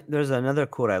 There's another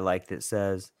quote I like that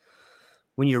says,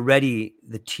 "When you're ready,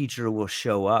 the teacher will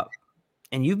show up."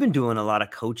 And you've been doing a lot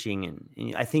of coaching,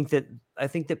 and I think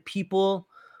that people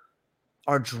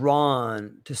are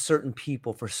drawn to certain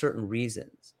people for certain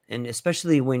reasons. And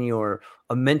especially when you're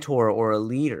a mentor or a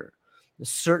leader, a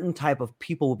certain type of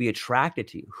people will be attracted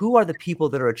to you. Who are the people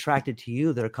that are attracted to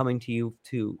you, that are coming to you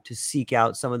to seek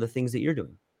out some of the things that you're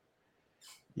doing?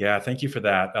 Yeah, thank you for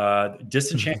that.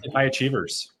 Disenchanted high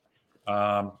achievers.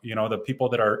 The people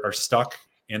that are stuck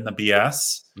in the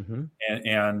BS,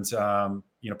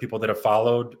 and people that have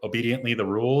followed obediently the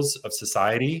rules of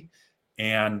society.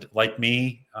 And like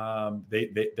me,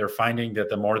 they're finding that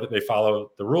the more that they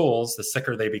follow the rules, the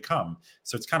sicker they become.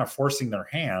 So it's kind of forcing their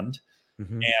hand.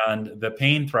 And the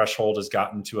pain threshold has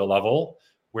gotten to a level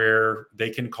where they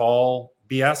can call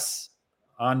BS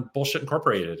on Bullshit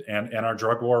Incorporated and our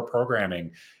drug war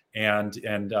programming. And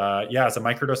as a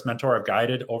microdose mentor, I've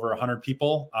guided over 100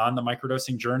 people on the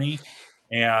microdosing journey.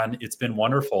 And it's been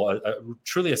wonderful,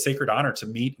 truly a sacred honor to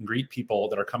meet and greet people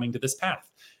that are coming to this path.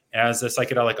 As a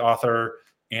psychedelic author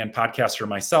and podcaster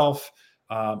myself,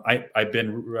 I have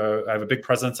a big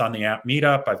presence on the app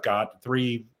Meetup. I've got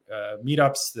 3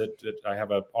 meetups that I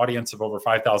have an audience of over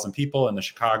 5,000 people in the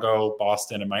Chicago,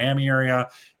 Boston, and Miami area.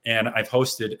 And I've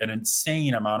hosted an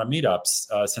insane amount of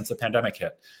meetups since the pandemic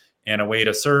hit, and a way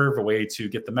to serve, a way to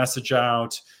get the message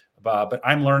out. But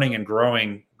I'm learning and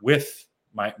growing with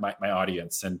my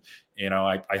audience. And,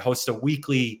 I host a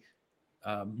weekly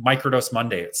Microdose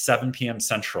Monday at 7 p.m.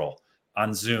 Central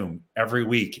on Zoom every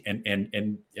week.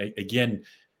 And again,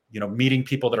 meeting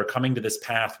people that are coming to this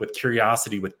path with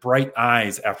curiosity, with bright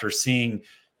eyes after seeing,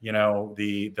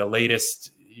 the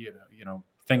latest,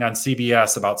 thing on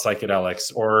CBS about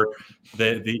psychedelics, or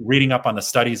the reading up on the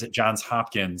studies at Johns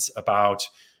Hopkins about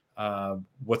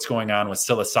what's going on with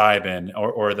psilocybin,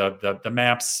 or the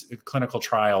MAPS clinical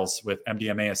trials with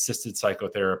MDMA assisted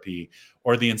psychotherapy,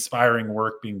 or the inspiring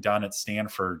work being done at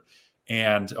Stanford,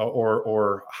 and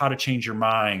or how to change your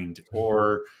mind,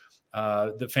 or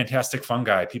the fantastic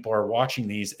fungi. People are watching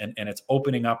these, and it's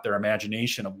opening up their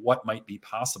imagination of what might be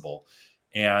possible.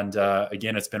 And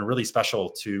again, it's been really special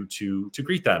to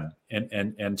greet them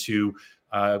and to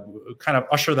kind of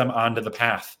usher them onto the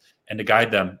path, and to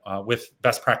guide them with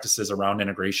best practices around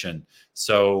integration,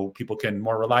 so people can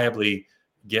more reliably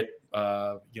get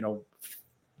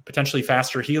potentially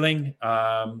faster healing,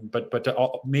 but to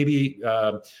maybe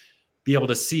be able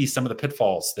to see some of the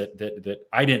pitfalls that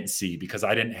I didn't see, because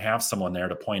I didn't have someone there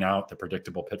to point out the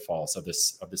predictable pitfalls of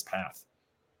this path.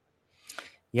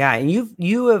 Yeah, and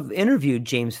you have interviewed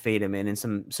James Fadiman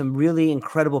and some really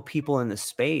incredible people in the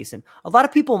space, and a lot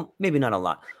of people, maybe not a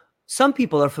lot, some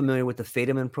people are familiar with the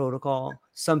Fadiman protocol.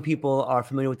 Some people are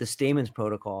familiar with the Stamens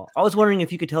protocol. I was wondering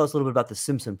if you could tell us a little bit about the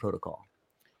Simpson protocol.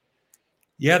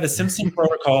 Yeah, the Simpson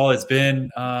protocol has been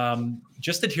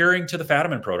just adhering to the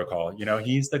Fadiman protocol.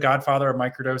 He's the godfather of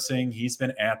microdosing. He's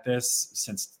been at this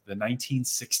since the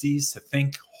 1960s. To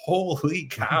think, holy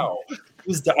cow.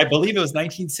 I believe it was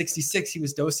 1966. He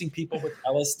was dosing people with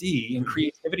LSD in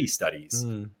creativity studies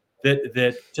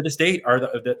that to this date are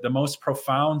the most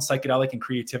profound psychedelic and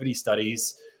creativity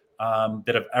studies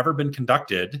that have ever been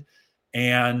conducted.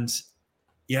 And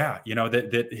yeah,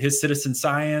 that his citizen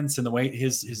science and the way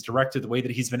his directed, the way that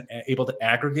he's been able to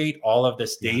aggregate all of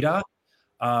this data,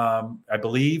 I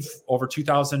believe over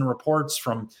 2,000 reports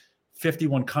from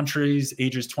 51 countries,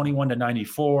 ages 21 to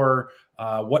 94,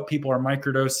 what people are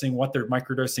microdosing, what they're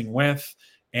microdosing with,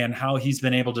 and how he's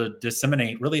been able to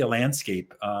disseminate really a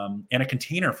landscape and a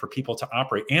container for people to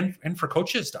operate and for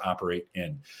coaches to operate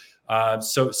in.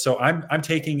 So I'm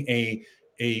taking a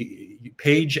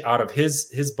page out of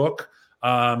his book.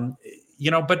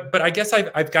 But I guess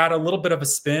I've got a little bit of a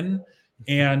spin,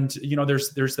 and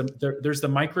there's the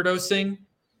microdosing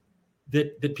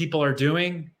that people are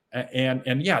doing,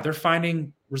 and yeah, they're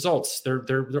finding results.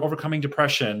 They're overcoming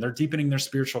depression. They're deepening their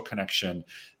spiritual connection.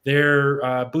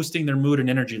 They're boosting their mood and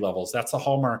energy levels. That's the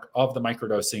hallmark of the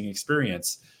microdosing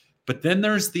experience. But then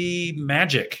there's the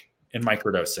magic in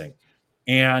microdosing,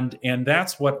 and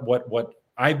that's what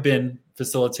I've been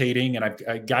facilitating, and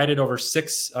I've guided over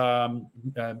 6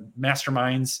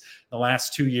 masterminds the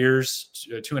last 2 years,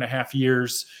 2.5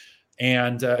 years.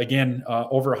 And again,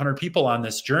 over 100 people on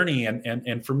this journey.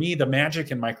 And for me, the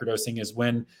magic in microdosing is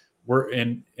when we're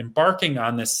embarking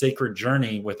on this sacred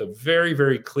journey with a very,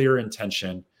 very clear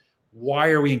intention. Why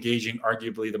are we engaging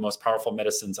arguably the most powerful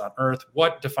medicines on earth?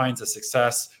 What defines a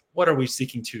success? What are we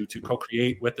seeking to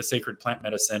co-create with the sacred plant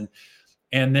medicine?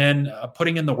 And then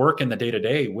putting in the work in the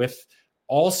day-to-day, with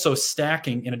also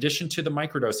stacking, in addition to the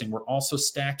microdosing, we're also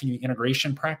stacking the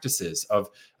integration practices of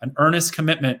an earnest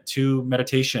commitment to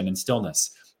meditation and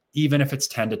stillness, even if it's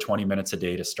 10 to 20 minutes a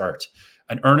day to start.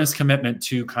 An earnest commitment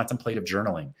to contemplative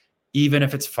journaling, even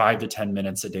if it's 5 to 10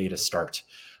 minutes a day to start.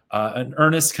 An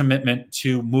earnest commitment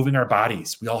to moving our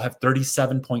bodies. We all have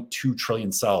 37.2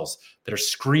 trillion cells that are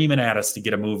screaming at us to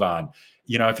get a move on.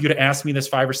 If you'd have asked me this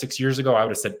 5 or 6 years ago, I would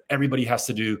have said everybody has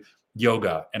to do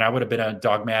yoga, and I would have been a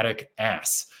dogmatic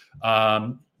ass.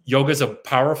 Yoga is a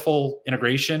powerful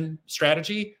integration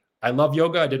strategy. I love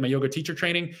yoga. I did my yoga teacher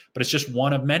training, but it's just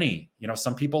one of many.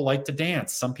 Some people like to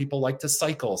dance. Some people like to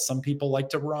cycle. Some people like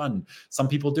to run. Some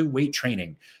people do weight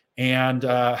training. And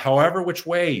however which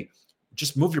way,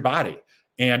 just move your body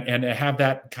and have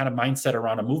that kind of mindset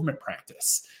around a movement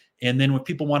practice. And then when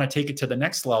people want to take it to the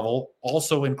next level,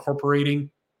 also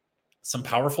incorporating some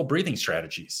powerful breathing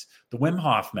strategies. The Wim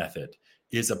Hof method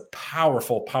is a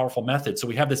powerful, powerful method. So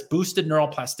we have this boosted neural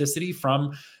plasticity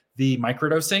from the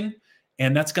microdosing,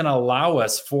 and that's going to allow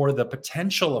us for the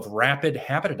potential of rapid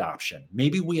habit adoption.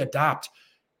 Maybe we adopt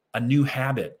a new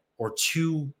habit or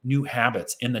 2 new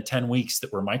habits in the 10 weeks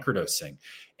that we're microdosing.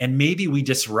 And maybe we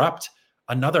disrupt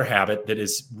another habit that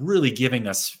is really giving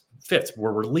us fits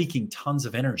where we're leaking tons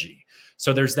of energy.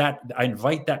 So there's that. I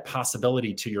invite that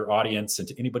possibility to your audience and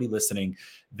to anybody listening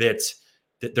that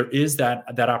there is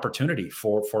that opportunity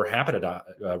for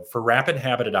rapid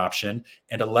habit adoption,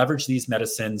 and to leverage these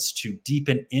medicines to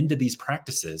deepen into these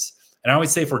practices. And I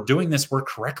always say, if we're doing this work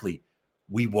correctly,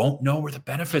 we won't know where the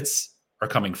benefits are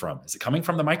coming from. Is it coming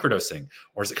from the microdosing,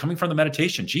 or is it coming from the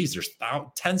meditation? Geez, there's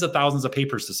tens of thousands of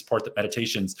papers to support that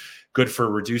meditation's good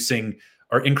for reducing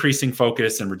or increasing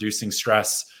focus and reducing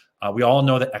stress. We all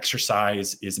know that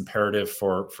exercise is imperative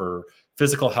for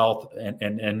physical health,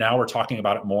 and now we're talking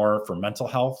about it more for mental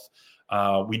health.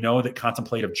 We know that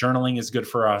contemplative journaling is good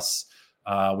for us.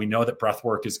 We know that breath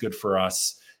work is good for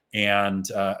us. And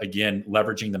again,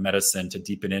 leveraging the medicine to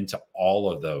deepen into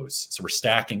all of those. So we're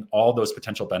stacking all those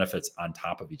potential benefits on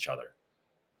top of each other.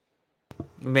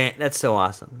 Man, that's so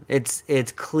awesome.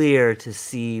 It's clear to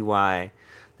see why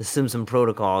the Simpson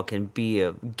protocol can be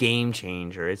a game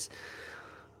changer. It's,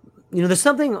 there's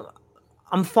something,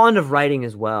 I'm fond of writing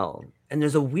as well. And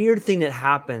there's a weird thing that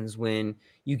happens when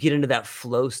you get into that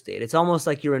flow state. It's almost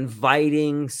like you're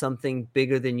inviting something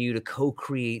bigger than you to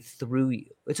co-create through you.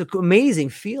 It's an amazing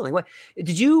feeling.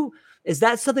 Is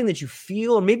that something that you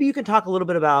feel? Or maybe you can talk a little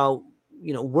bit about,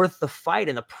 worth the fight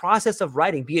and the process of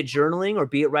writing, be it journaling or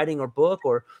be it writing a book,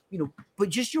 or, but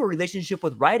just your relationship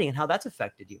with writing and how that's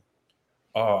affected you.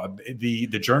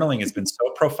 The journaling has been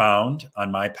so profound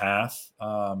on my path.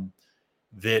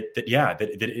 That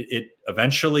it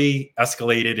eventually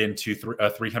escalated into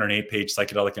a 308-page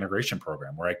psychedelic integration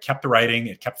program, where I kept writing.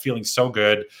 It kept feeling so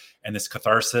good, and this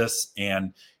catharsis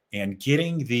and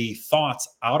getting the thoughts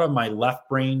out of my left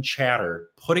brain chatter,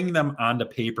 putting them onto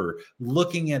paper,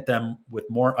 looking at them with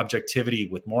more objectivity,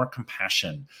 with more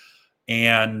compassion.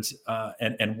 And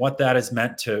what that has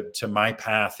meant to my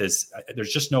path is,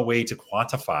 there's just no way to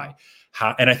quantify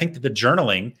how. And I think that the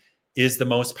journaling is the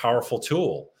most powerful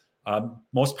tool.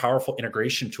 Most powerful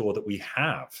integration tool that we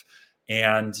have.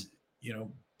 And,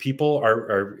 people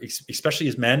are, especially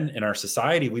as men in our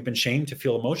society, we've been shamed to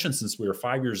feel emotion since we were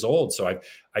 5 years old. So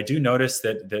I do notice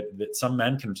that some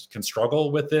men can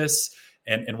struggle with this,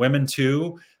 and women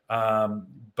too.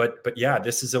 But yeah,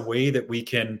 this is a way that we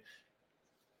can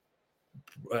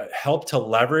help to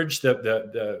leverage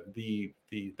the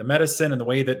medicine, and the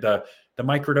way that the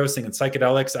microdosing and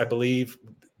psychedelics, I believe,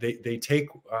 they take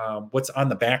what's on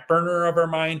the back burner of our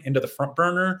mind into the front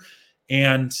burner,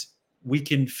 and we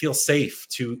can feel safe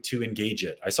to engage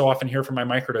it. I so often hear from my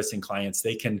microdosing clients,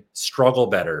 they can struggle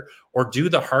better or do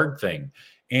the hard thing.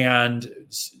 And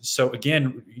so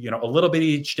again, a little bit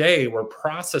each day, we're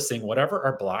processing whatever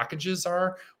our blockages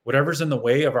are, whatever's in the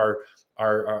way of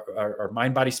our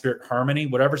mind, body, spirit harmony,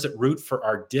 whatever's at root for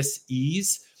our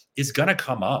dis-ease is going to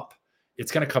come up.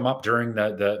 It's going to come up during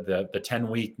the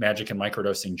 10-week magic and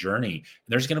microdosing journey. And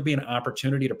there's going to be an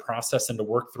opportunity to process and to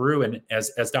work through. And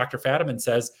as Dr. Fadiman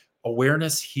says,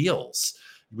 awareness heals.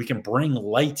 We can bring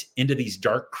light into these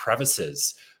dark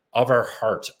crevices of our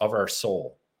heart, of our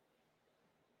soul.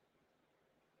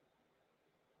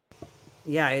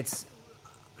 Yeah, it's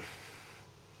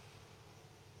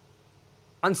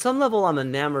on some level, I'm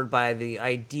enamored by the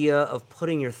idea of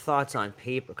putting your thoughts on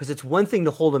paper, because it's one thing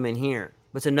to hold them in here,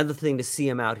 but it's another thing to see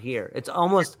them out here. It's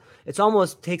almost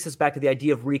takes us back to the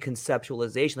idea of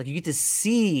reconceptualization. Like, you get to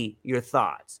see your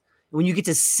thoughts. When you get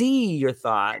to see your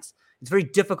thoughts, it's very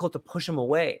difficult to push them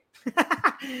away.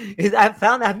 Have you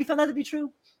found that to be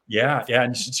true? Yeah.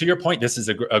 And to your point, this is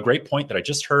a great point that I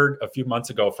just heard a few months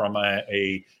ago from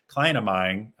a client of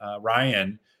mine,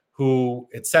 Ryan, who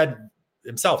had said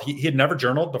himself, he had never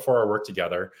journaled before our work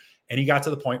together. And he got to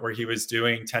the point where he was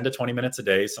doing 10 to 20 minutes a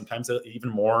day, sometimes even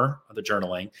more of the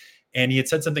journaling. And he had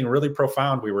said something really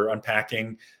profound. We were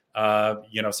unpacking,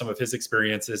 some of his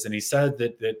experiences. And he said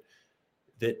that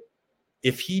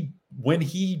when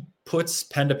he puts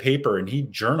pen to paper and he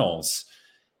journals,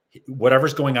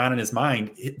 whatever's going on in his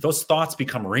mind, those thoughts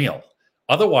become real.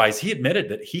 Otherwise, he admitted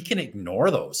that he can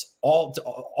ignore those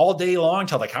all day long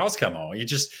till the cows come home.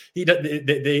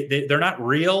 They're not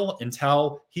real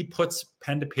until he puts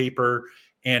pen to paper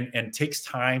and takes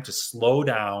time to slow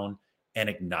down and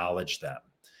acknowledge them.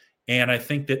 And I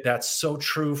think that that's so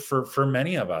true for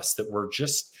many of us,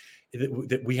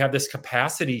 that we have this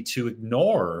capacity to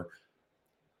ignore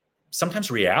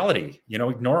sometimes reality,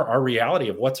 ignore our reality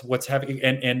of what's happening,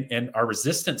 and our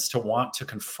resistance to want to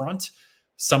confront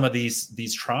some of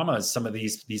these traumas, some of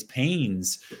these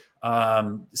pains,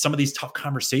 some of these tough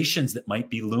conversations that might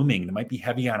be looming, that might be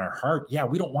heavy on our heart. Yeah,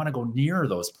 we don't want to go near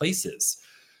those places.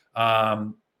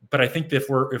 But I think that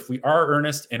if we are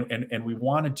earnest and we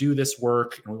want to do this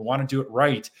work and we want to do it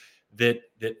right, that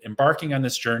embarking on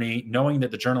this journey, knowing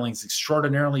that the journaling is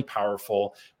extraordinarily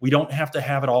powerful, we don't have to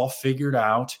have it all figured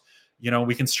out.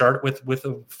 We can start with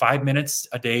 5 minutes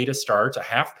a day to start, a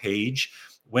half page.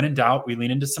 When in doubt, we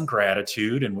lean into some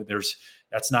gratitude, and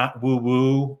that's not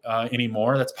woo-woo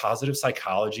anymore. That's positive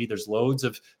psychology. There's loads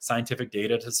of scientific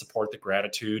data to support that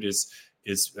gratitude is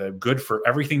good for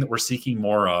everything that we're seeking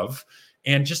more of.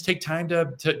 And just take time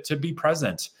to be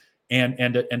present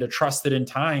and to trust that in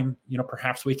time,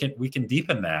 perhaps we can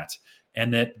deepen that,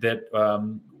 and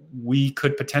that we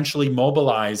could potentially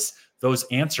mobilize those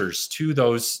answers to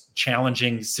those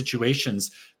challenging situations.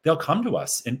 They'll come to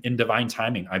us in divine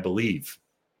timing, I believe.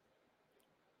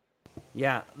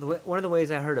 Yeah, one of the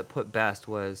ways I heard it put best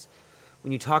was,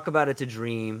 when you talk about it's a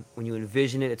dream, when you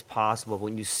envision it, it's possible.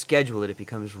 When you schedule it, it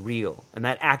becomes real. And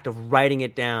that act of writing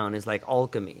it down is like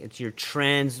alchemy. It's you're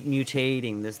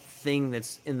transmutating this thing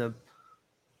that's in the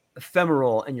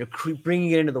ephemeral, and you're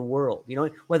bringing it into the world.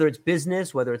 Whether it's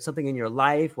business, whether it's something in your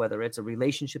life, whether it's a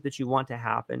relationship that you want to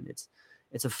happen,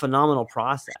 it's a phenomenal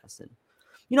process.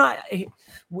 And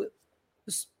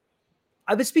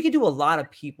I've been speaking to a lot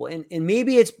of people, and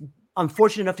maybe I'm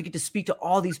fortunate enough to get to speak to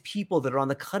all these people that are on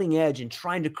the cutting edge and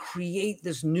trying to create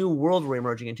this new world we're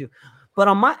emerging into. But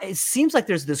it seems like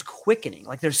there's this quickening,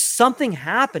 like there's something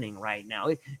happening right now.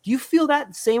 Do you feel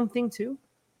that same thing too?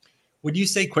 Would you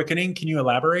say quickening? Can you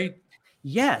elaborate?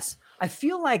 Yes. I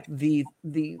feel like the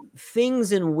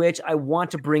things in which I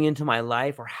want to bring into my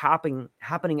life are happening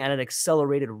at an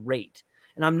accelerated rate.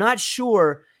 And I'm not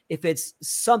sure if it's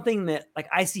something that like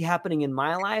I see happening in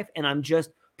my life and I'm just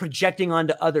projecting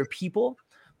onto other people,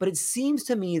 but it seems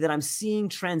to me that I'm seeing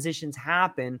transitions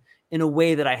happen in a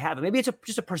way that I haven't. Maybe it's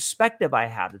just a perspective I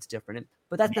have that's different,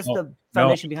 but that's the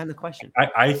foundation behind the question.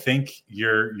 I think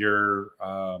your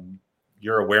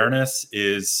awareness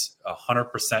is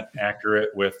 100% accurate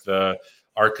with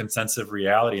our consensus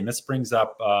reality. And this brings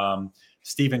up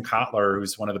Stephen Kotler,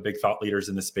 who's one of the big thought leaders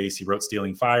in this space. He wrote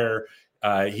Stealing Fire.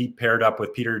 He paired up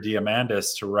with Peter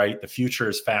Diamandis to write The Future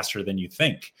is Faster Than You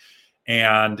Think.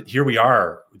 And here we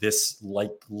are, this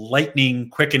like lightning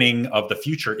quickening of the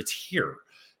future. It's here.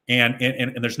 And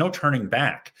there's no turning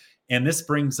back. And this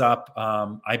brings up,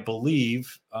 I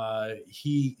believe,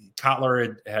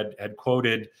 Kotler had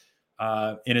quoted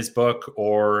in his book,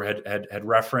 or had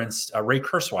referenced Ray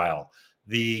Kurzweil,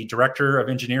 the director of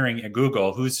engineering at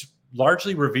Google, who's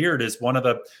largely revered as one of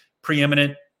the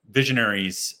preeminent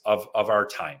visionaries of our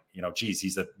time.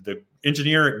 He's the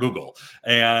engineer at Google,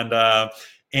 and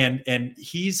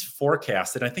he's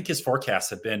forecasted. I think his forecasts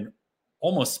have been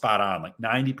almost spot on, like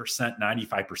 90%,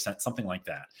 95%, something like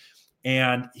that.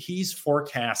 And he's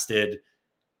forecasted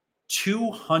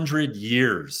 200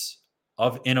 years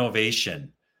of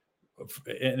innovation.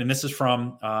 And this is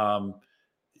from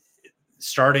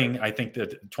starting, I think, the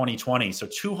 2020. So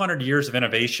 200 years of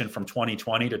innovation from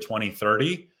 2020 to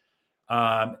 2030,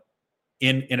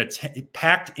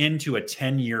 packed into a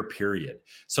 10-year period.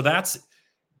 So that's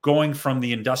going from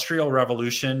the Industrial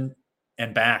Revolution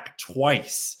and back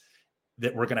twice,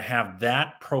 that we're going to have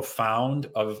that profound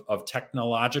of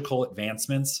technological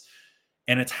advancements.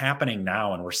 And it's happening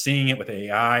now. And we're seeing it with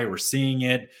AI. We're seeing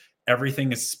it.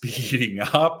 Everything is speeding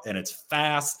up, and it's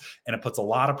fast, and it puts a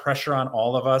lot of pressure on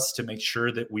all of us to make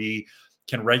sure that we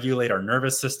can regulate our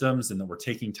nervous systems, and that we're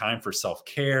taking time for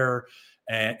self-care.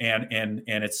 And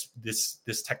it's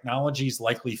this technology is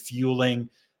likely fueling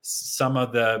some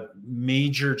of the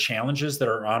major challenges that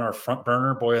are on our front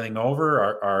burner boiling over,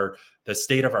 are the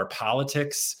state of our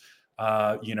politics,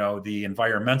 the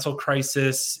environmental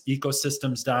crisis,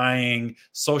 ecosystems dying,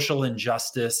 social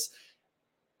injustice,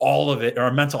 all of it, or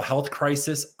a mental health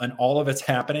crisis, and all of it's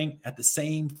happening at the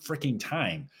same freaking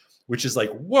time, which is like,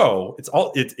 whoa,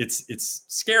 it's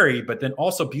scary, but then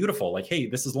also beautiful. Like, hey,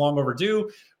 this is long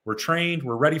overdue. We're trained.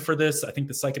 We're ready for this. I think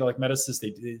the psychedelic medicines,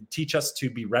 they teach us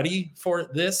to be ready for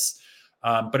this.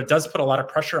 But it does put a lot of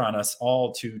pressure on us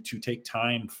all to take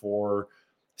time for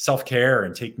self-care,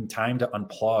 and taking time to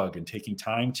unplug, and taking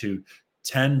time to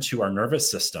tend to our nervous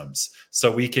systems,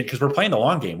 so we can, because we're playing the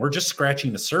long game. We're just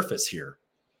scratching the surface here.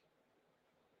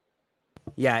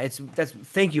 Yeah,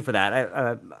 thank you for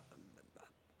that.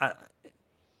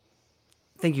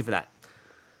 Thank you for that.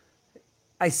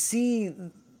 I see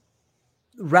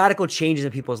radical changes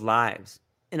in people's lives,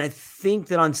 and I think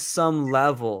that on some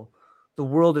level, the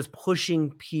world is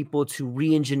pushing people to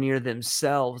re-engineer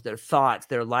themselves, their thoughts,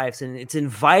 their lives, and it's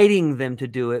inviting them to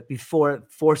do it before it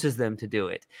forces them to do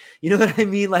it. You know what I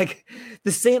mean? Like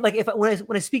the same, like when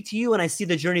I speak to you and I see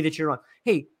the journey that you're on,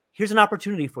 hey, here's an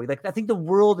opportunity for you. Like, I think the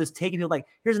world is taking people like,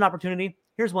 here's an opportunity.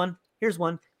 Here's one. Here's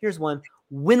one. Here's one.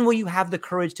 when will you have the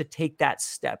courage to take that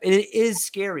step? And it is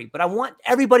scary, but I want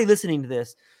everybody listening to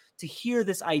this to hear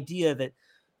this idea that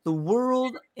the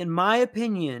world, in my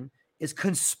opinion, is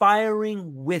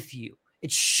conspiring with you.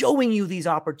 It's showing you these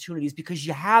opportunities because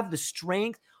you have the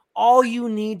strength. All you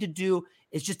need to do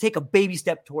is just take a baby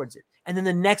step towards it, and then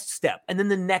the next step, and then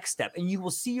the next step, and you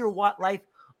will see your life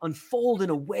unfold in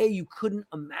a way you couldn't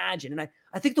imagine. And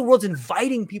I think the world's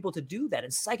inviting people to do that,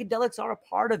 and psychedelics are a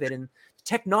part of it, and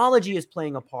technology is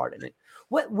playing a part in it.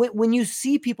 When you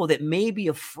see people that may be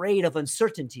afraid of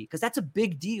uncertainty, because that's a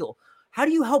big deal, how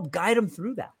do you help guide them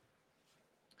through that?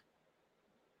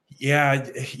 Yeah,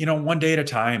 one day at a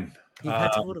time. Yeah,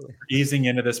 totally. Easing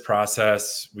into this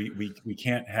process, we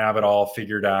can't have it all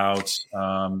figured out.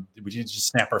 We just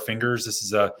snap our fingers. This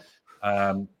is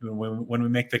when we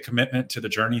make the commitment to the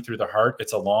journey through the heart.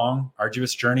 It's a long,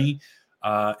 arduous journey.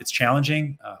 It's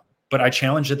challenging, but I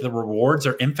challenge that the rewards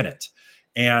are infinite,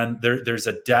 and there's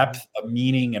a depth of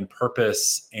meaning and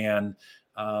purpose, and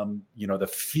the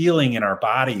feeling in our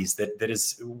bodies that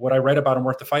is what I write about in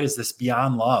Worth the Fight, is this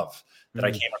beyond love that I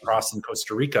came across in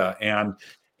Costa Rica, and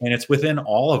it's within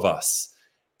all of us.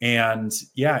 And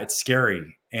yeah, it's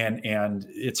scary and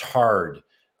it's hard.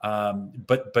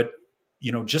 But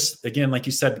just again, like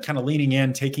you said, kind of leaning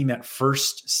in, taking that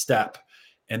first step,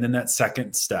 and then that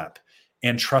second step,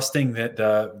 and trusting that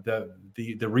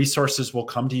the resources will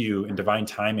come to you in divine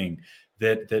timing,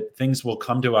 that things will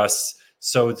come to us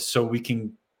so we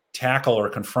can tackle or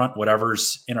confront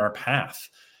whatever's in our path.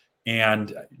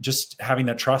 And just having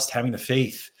that trust, having the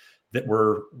faith that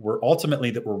we're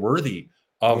ultimately worthy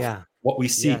of what we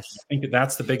seek. Yes. I think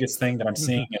that's the biggest thing that I'm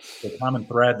seeing. The common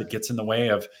thread that gets in the way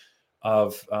of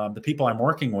the people I'm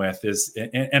working with is,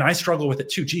 and I struggle with it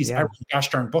too. Geez, I wrote a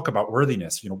gosh darn book about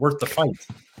worthiness, Worth the Fight.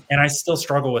 And I still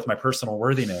struggle with my personal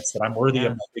worthiness, that I'm worthy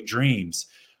of my big dreams.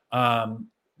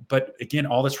 But again,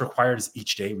 all that's required is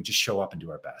each day we just show up and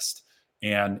do our best.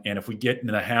 And if we get in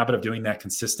the habit of doing that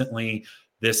consistently,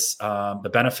 the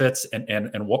benefits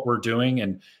and what we're doing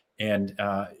and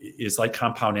is like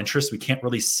compound interest. We can't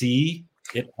really see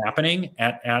it happening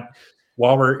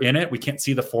while we're in it. We can't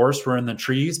see the forest. We're in the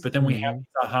trees, but then we have these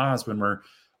ahas when we're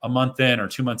a month in or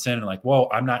 2 months in, and like, whoa,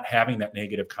 I'm not having that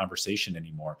negative conversation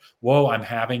anymore. Whoa, I'm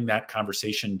having that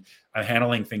conversation. I'm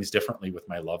handling things differently with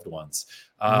my loved ones.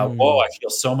 Whoa, I feel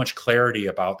so much clarity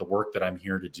about the work that I'm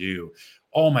here to do.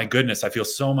 Oh my goodness, I feel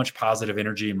so much positive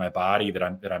energy in my body that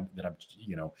I'm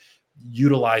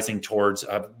utilizing towards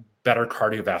better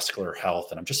cardiovascular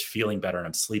health, and I'm just feeling better and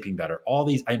I'm sleeping better.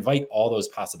 I invite all those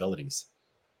possibilities.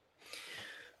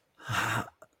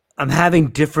 I'm having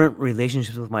different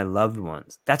relationships with my loved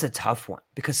ones. That's a tough one,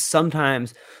 because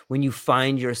sometimes when you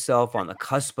find yourself on the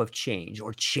cusp of change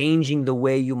or changing the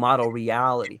way you model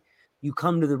reality, you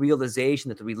come to the realization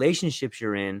that the relationships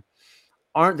you're in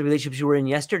aren't the relationships you were in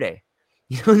yesterday.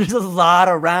 There's a lot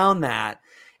around that.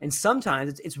 And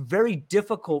sometimes it's very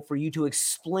difficult for you to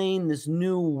explain this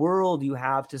new world you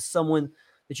have to someone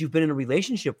that you've been in a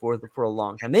relationship with for a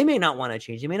long time. They may not want to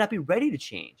change. They may not be ready to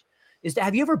change.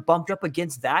 Have you ever bumped up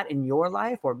against that in your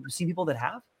life, or seen people that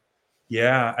have?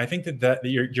 Yeah, I think that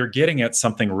you're getting at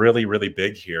something really, really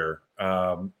big here.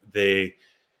 We're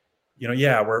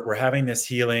having this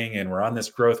healing and we're on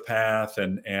this growth path,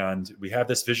 and we have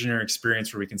this visionary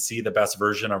experience where we can see the best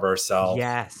version of ourselves.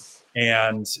 Yes.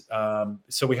 And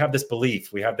so we have this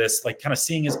belief, we have this like kind of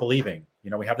seeing is believing,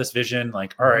 we have this vision,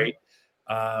 like, all right,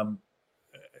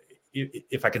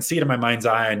 if I can see it in my mind's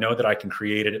eye, I know that I can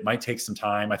create it. It might take some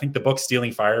time. I think the book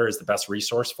Stealing Fire is the best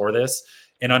resource for this,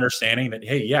 in understanding that,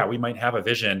 hey, yeah, we might have a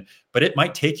vision, but it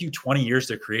might take you 20 years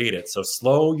to create it. So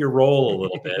slow your roll a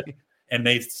little bit. And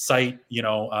they cite,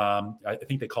 I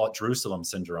think they call it Jerusalem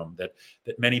syndrome, that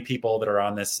many people that are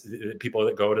on this, people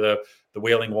that go to the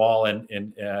Wailing Wall and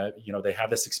they have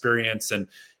this experience, and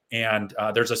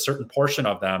there's a certain portion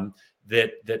of them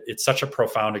that it's such a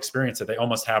profound experience that they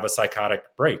almost have a psychotic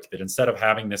break, that instead of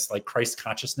having this like Christ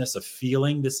consciousness of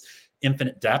feeling this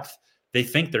infinite depth, they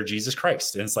think they're Jesus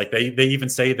Christ. And it's like, they even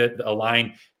say that a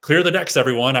line, clear the decks,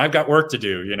 everyone, I've got work to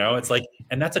do, it's like,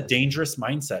 and that's a dangerous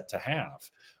mindset to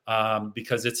have,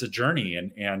 because it's a journey,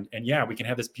 and yeah, we can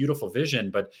have this beautiful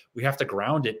vision, but we have to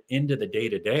ground it into the day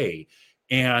to day.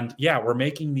 And yeah, we're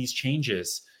making these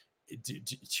changes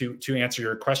to answer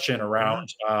your question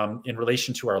around in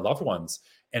relation to our loved ones,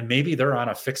 and maybe they're on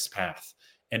a fixed path,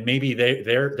 and maybe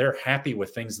they're happy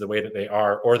with things the way that they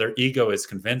are, or their ego is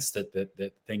convinced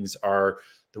that things are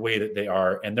the way that they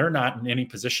are, and they're not in any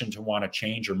position to want to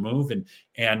change or move,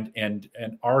 and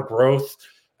our growth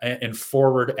and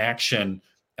forward action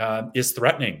is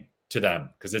threatening to them,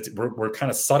 because we're kind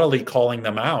of subtly calling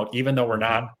them out, even though we're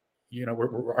not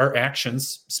our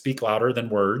actions speak louder than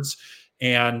words.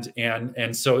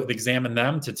 And so examine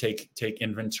them to take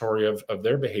inventory of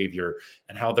their behavior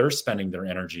and how they're spending their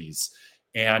energies.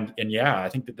 And yeah, I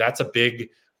think that's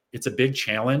it's a big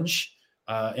challenge.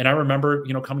 And I remember,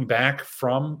 coming back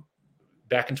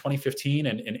in 2015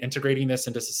 and integrating this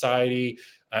into society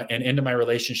and into my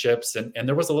relationships. And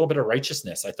there was a little bit of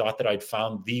righteousness. I thought that I'd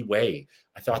found the way.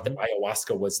 I thought that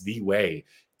ayahuasca was the way.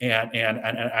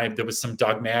 And there was some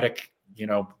dogmatic,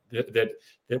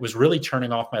 that was really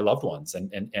turning off my loved ones.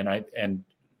 And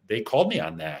they called me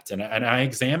on that. And I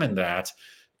examined that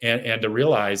and to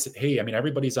realize, hey, I mean,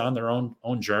 everybody's on their own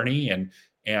journey,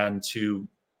 and to,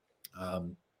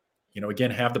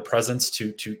 again, have the presence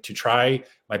to try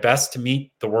my best to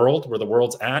meet the world where the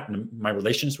world's at and my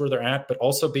relations where they're at, but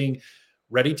also being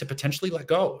ready to potentially let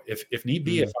go if need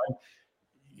be. If I'm,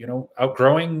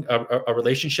 outgrowing a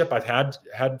relationship, I've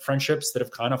had friendships that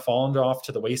have kind of fallen off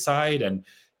to the wayside, and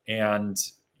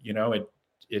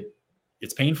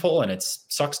it's painful and it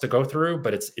sucks to go through,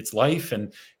 but it's life.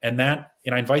 And I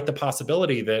invite the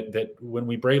possibility that when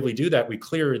we bravely do that, we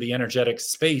clear the energetic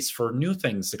space for new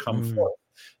things to come forth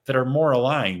that are more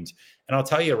aligned. And I'll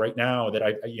tell you right now that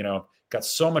I got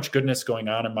so much goodness going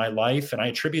on in my life, and I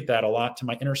attribute that a lot to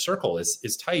my inner circle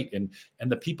is tight, and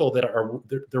the people that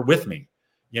they're with me,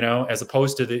 as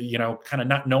opposed to the, kind of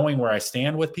not knowing where I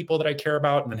stand with people that I care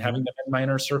about, and then having them in my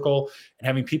inner circle and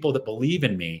having people that believe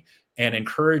in me and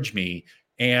encourage me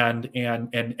and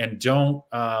don't,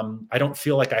 I don't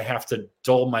feel like I have to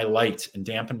dull my light and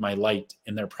dampen my light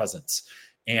in their presence.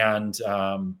 And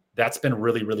that's been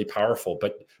really, really powerful.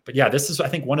 But yeah, this is, I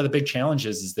think, one of the big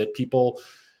challenges is that people,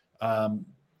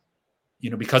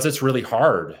 because it's really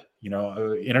hard,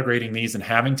 integrating these and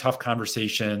having tough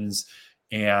conversations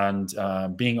and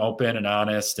being open and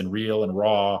honest and real and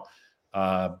raw.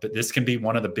 But this can be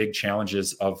one of the big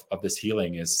challenges of this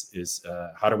healing is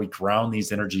how do we ground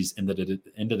these energies into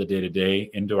the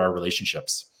day-to-day, into our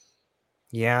relationships?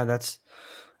 Yeah, that's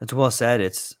well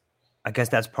said. I guess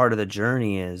that's part of the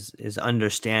journey is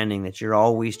understanding that you're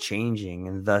always changing,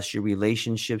 and thus your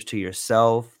relationships to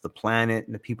yourself, the planet,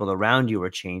 and the people around you are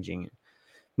changing.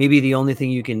 Maybe the only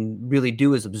thing you can really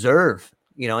do is observe,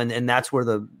 and that's where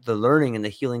the learning and the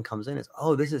healing comes in is,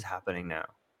 oh, this is happening now.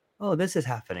 Oh, this is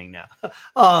happening now.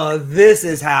 Oh, this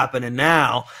is happening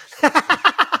now.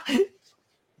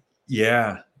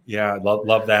 Yeah.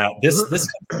 Love that. This comes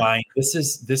to mind. This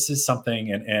is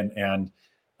something, and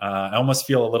I almost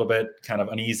feel a little bit kind of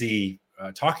uneasy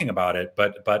talking about it,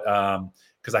 but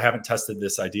because I haven't tested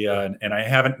this idea, and I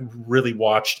haven't really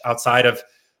watched outside of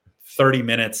 30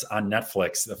 minutes on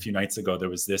Netflix. A few nights ago, there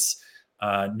was this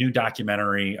new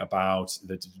documentary about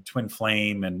the twin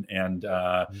flame and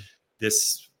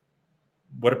this,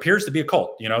 what appears to be a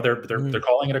cult. They're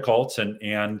calling it a cult,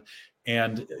 and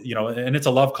it's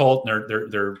a love cult,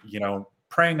 and they're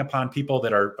preying upon people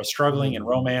that are struggling in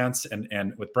romance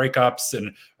and with breakups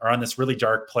and are on this really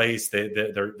dark place.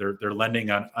 They're lending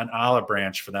an olive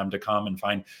branch for them to come and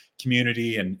find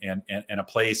community and a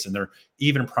place. And they're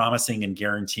even promising and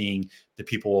guaranteeing that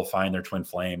people will find their twin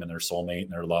flame and their soulmate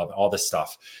and their love, all this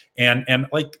stuff. And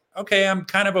like, okay, I'm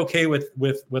kind of okay with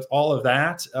all of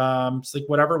that. It's like,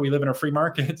 whatever, we live in a free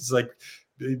market. It's like,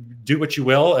 do what you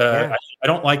will. I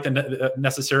don't like the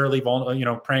necessarily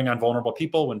preying on vulnerable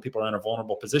people when people are in a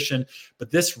vulnerable position. But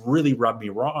this really rubbed me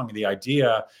wrong. The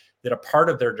idea that a part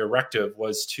of their directive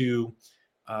was to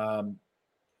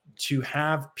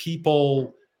have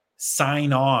people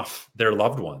sign off their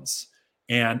loved ones.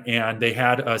 And they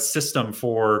had a system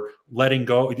for letting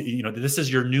go. This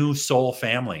is your new soul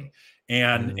family.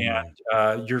 And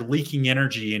you're leaking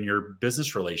energy in your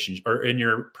business relations or in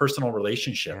your personal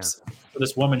relationships. Yeah. For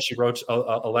this woman, she wrote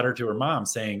a letter to her mom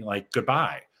saying, like,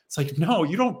 goodbye. It's like, no,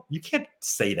 you can't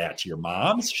say that to your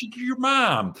mom. She's your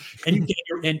mom. And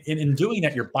in doing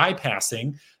that, you're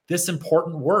bypassing this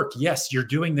important work. Yes, you're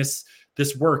doing this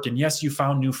work. And yes, you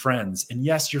found new friends. And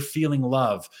yes, you're feeling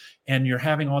love and you're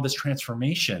having all this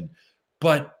transformation.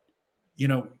 But,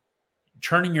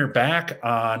 turning your back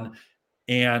on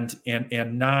and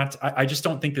not, I just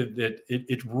don't think that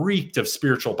it reeked of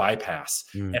spiritual bypass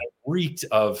and it reeked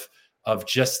of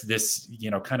just this,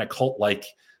 kind of cult-like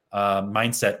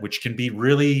mindset, which can be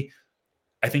really,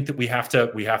 I think that we have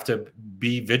to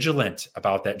be vigilant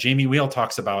about that. Jamie Wheel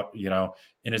talks about,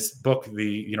 in his book,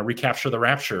 the, Recapture the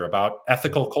Rapture, about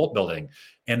ethical cult building.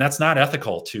 And that's not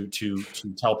ethical to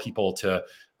tell people to,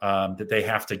 that they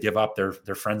have to give up their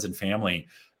friends and family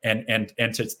and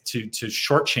to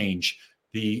shortchange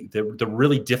the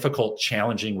really difficult,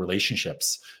 challenging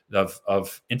relationships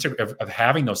of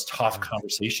having those tough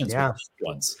conversations with loved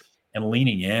ones and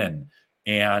leaning in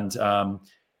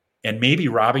and maybe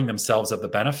robbing themselves of the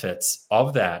benefits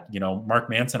of that. Mark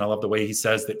Manson, I love the way he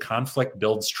says that conflict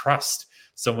builds trust.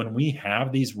 So when we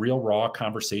have these real raw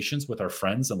conversations with our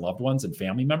friends and loved ones and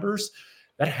family members,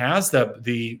 that has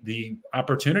the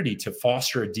opportunity to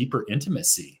foster a deeper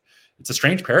intimacy. It's a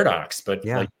strange paradox, but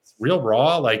like real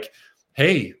raw, like,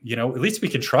 hey, at least we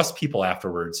can trust people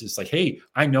afterwards. It's like, hey,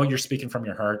 I know you're speaking from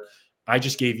your heart. I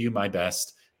just gave you my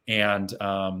best. And,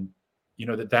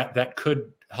 that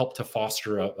could help to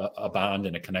foster a bond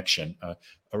and a connection,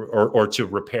 or to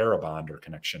repair a bond or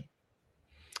connection.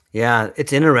 Yeah,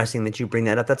 it's interesting that you bring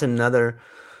that up. That's another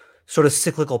sort of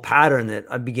cyclical pattern that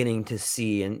I'm beginning to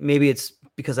see. And maybe it's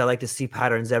because I like to see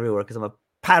patterns everywhere because I'm a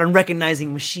pattern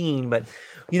recognizing machine. But,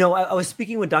 I was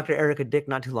speaking with Dr. Erica Dick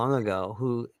not too long ago,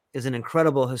 who is an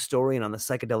incredible historian on the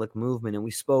psychedelic movement. And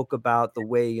we spoke about the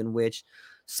way in which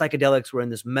psychedelics were in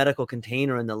this medical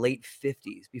container in the late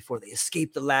 50s before they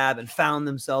escaped the lab and found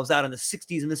themselves out in the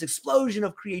 60s in this explosion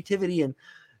of creativity and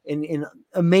in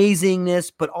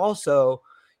amazingness, but also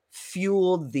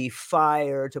fueled the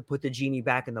fire to put the genie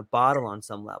back in the bottle on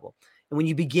some level. And when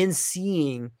you begin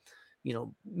seeing,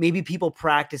 maybe people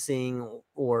practicing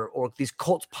or these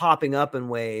cults popping up in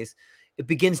ways, it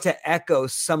begins to echo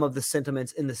some of the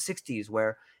sentiments in the 60s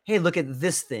where, hey, look at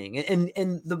this thing.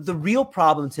 And the real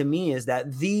problem to me is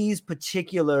that these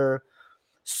particular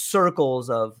circles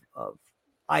of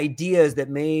ideas that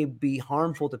may be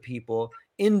harmful to people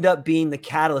end up being the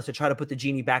catalyst to try to put the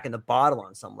genie back in the bottle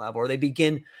on some level. Or they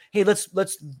begin, hey, let's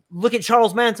look at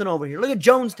Charles Manson over here. Look at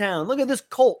Jonestown. Look at this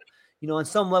cult. On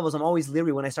some levels, I'm always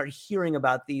leery when I start hearing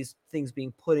about these things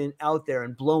being put out there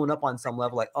and blown up on some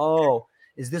level, like, oh,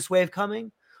 is this wave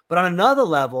coming? But on another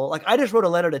level, like I just wrote a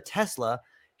letter to Tesla.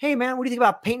 Hey man, what do you think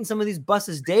about painting some of these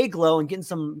buses day glow and getting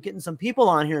some people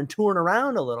on here and touring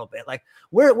around a little bit? Like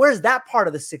where's that part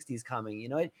of the 60s coming?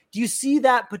 Do you see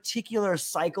that particular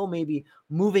cycle maybe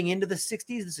moving into the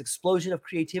 60s, this explosion of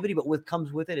creativity, but what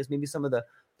comes with it is maybe some of the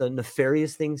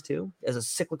nefarious things too, as a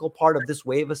cyclical part of this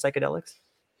wave of psychedelics?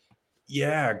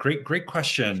 Yeah, great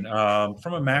question.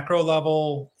 From a macro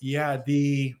level,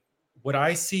 what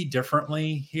I see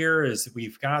differently here is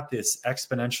we've got this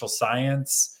exponential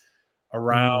science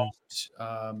around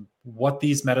what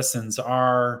these medicines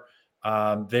are.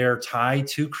 They're tied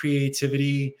to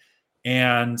creativity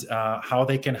and how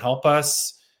they can help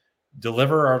us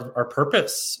deliver our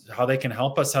purpose, how they can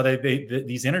help us, how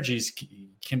these energies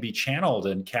can be channeled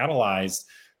and catalyzed.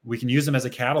 We can use them as a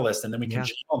catalyst, and then we can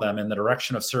channel them in the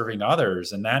direction of serving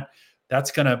others. And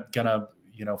that's gonna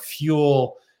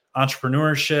fuel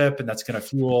entrepreneurship, and that's gonna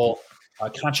fuel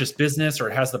conscious business, or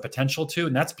it has the potential to,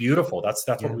 and that's beautiful. That's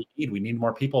what we need. We need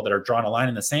more people that are drawing a line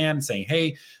in the sand, saying,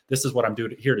 "Hey, this is what I'm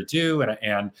here to do,"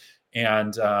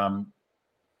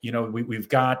 we've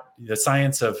got the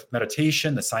science of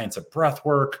meditation, the science of breath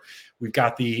work. We've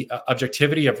got the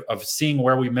objectivity of seeing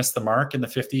where we missed the mark in the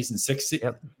 50s and 60s,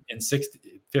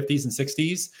 50s and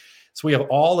 60s. So we have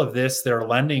all of this that are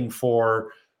lending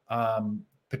for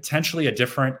potentially a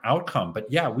different outcome. But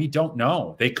we don't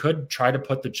know. They could try to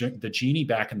put the genie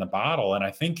back in the bottle. And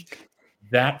I think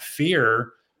that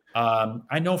fear,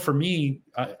 I know for me,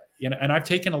 and I've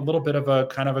taken a little bit of a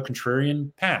kind of a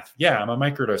contrarian path. I'm a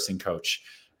microdosing coach.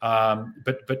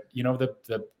 But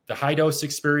the high dose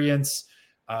experience,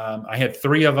 I had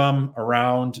 3 of them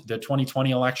around the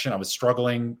 2020 election. I was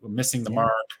struggling, missing the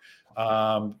mark.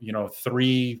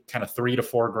 3 to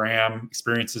 4 gram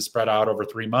experiences spread out over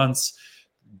 3 months,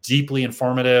 deeply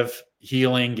informative,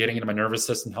 healing, getting into my nervous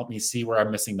system, helped me see where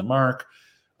I'm missing the mark.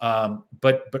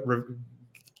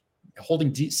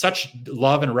 Holding such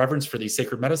love and reverence for these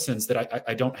sacred medicines that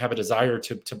I don't have a desire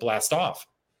to blast off.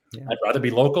 I'd rather be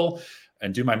local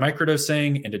and do my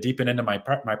microdosing and to deepen into my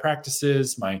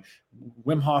practices, my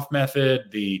Wim Hof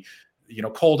method, the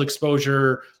cold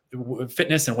exposure,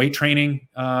 fitness and weight training,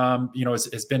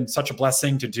 has been such a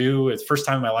blessing to do. It's the first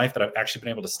time in my life that I've actually been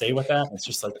able to stay with that. And it's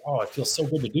just like, oh, it feels so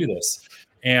good to do this.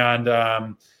 And,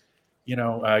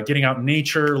 getting out in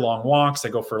nature, long walks. I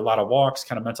go for a lot of walks,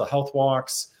 kind of mental health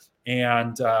walks,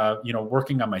 and,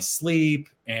 working on my sleep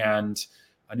and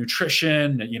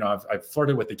nutrition. I've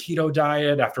flirted with the keto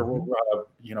diet after,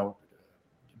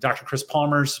 Dr. Chris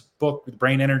Palmer's book,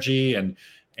 Brain Energy. And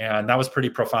that was pretty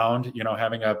profound,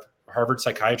 having a Harvard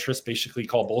psychiatrist basically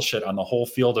call bullshit on the whole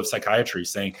field of psychiatry,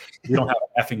 saying we don't have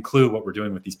an effing clue what we're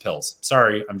doing with these pills.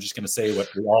 Sorry, I'm just going to say what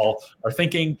we all are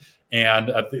thinking.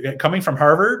 And coming from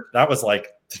Harvard, that was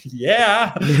like, and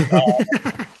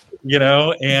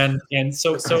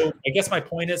so I guess my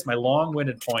point is, my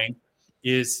long-winded point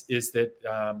is that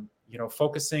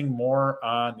focusing more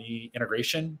on the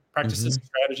integration practices and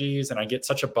strategies. And I get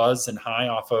such a buzz and high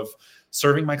off of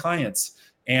serving my clients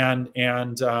and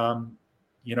knowing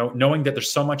that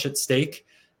there's so much at stake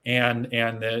and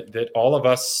that all of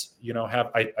us,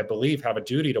 I believe, have a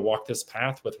duty to walk this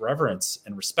path with reverence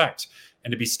and respect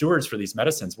and to be stewards for these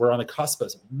medicines. We're on the cusp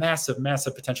of massive,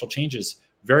 massive potential changes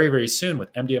very, very soon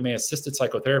with MDMA-assisted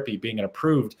psychotherapy being an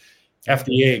approved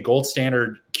FDA gold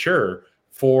standard cure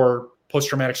for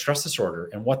post-traumatic stress disorder,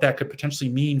 and what that could potentially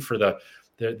mean for the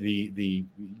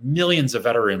millions of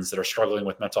veterans that are struggling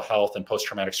with mental health and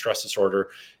post-traumatic stress disorder,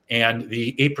 and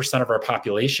the 8% of our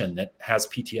population that has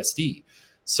PTSD.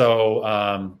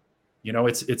 So,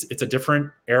 it's a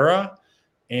different era,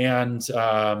 and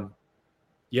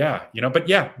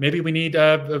maybe we need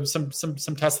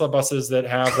some Tesla buses that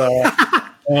have.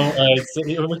 So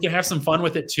we can have some fun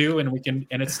with it too,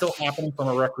 and it's still happening from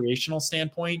a recreational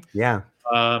standpoint. Yeah.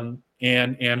 And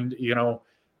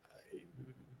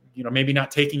maybe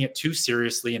not taking it too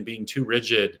seriously and being too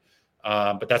rigid.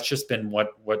 But that's just been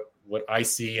what I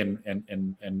see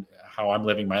and how I'm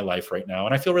living my life right now.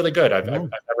 And I feel really good. I've never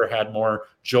had more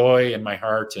joy in my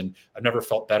heart, and I've never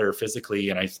felt better physically,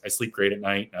 and I sleep great at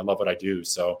night, and I love what I do.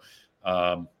 So,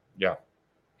 yeah.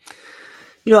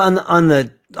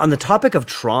 On the topic of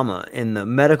trauma and the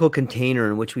medical container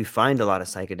in which we find a lot of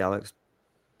psychedelics,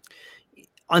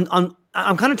 I'm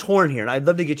kind of torn here, and I'd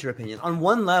love to get your opinion. On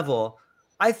one level,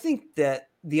 I think that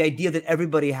the idea that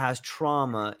everybody has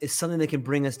trauma is something that can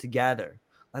bring us together.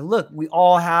 Like, look, we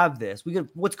all have this.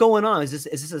 What's going on? Is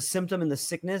this a symptom in the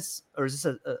sickness, or is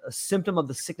this a symptom of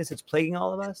the sickness that's plaguing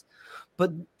all of us?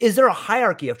 But is there a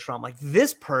hierarchy of trauma? Like,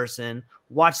 this person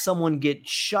watched someone get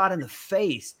shot in the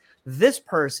face. This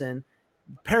person,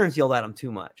 parents yelled at them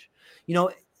too much.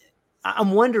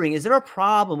 I'm wondering, is there a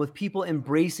problem with people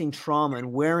embracing trauma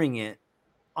and wearing it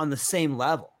on the same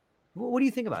level? What do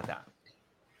you think about that?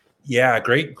 Yeah,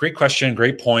 great question.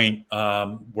 Great point.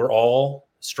 We're all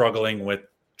struggling with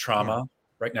trauma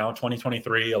right now.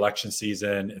 2023 election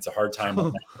season. It's a hard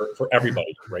time for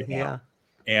everybody right now. Yeah.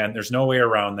 And there's no way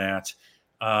around that.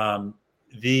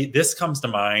 This comes to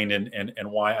mind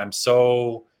and why I'm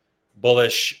so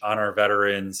bullish on our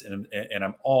veterans and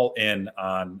I'm all in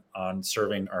on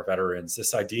serving our veterans.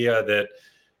 This idea that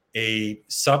a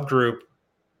subgroup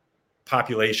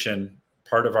population,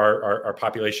 part of our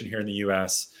population here in the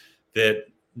US, that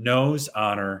knows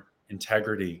honor,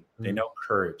 integrity, they know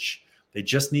courage. They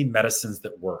just need medicines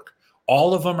that work.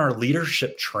 All of them are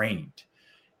leadership trained,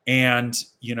 and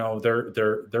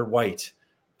they're white,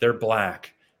 they're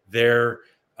Black, they're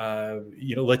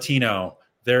Latino,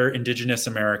 they're Indigenous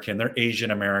American, they're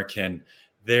Asian American,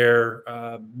 they're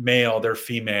male, they're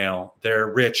female, they're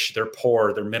rich, they're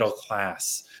poor, they're middle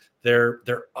class, they're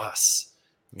us.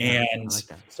 Yeah, and like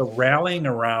so rallying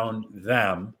around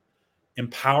them,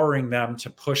 empowering them to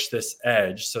push this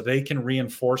edge so they can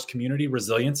reinforce community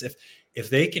resilience. If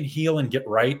they can heal and get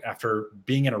right after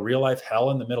being in a real life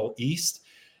hell in the Middle East,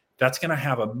 that's going to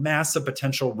have a massive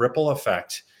potential ripple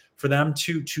effect for them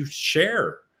to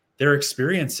share their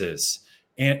experiences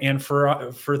and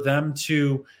for them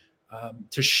to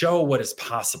show what is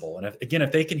possible. And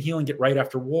if they can heal and get right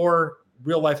after war,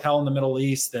 real life hell in the Middle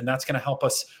East, then that's going to help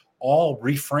us all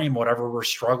reframe whatever we're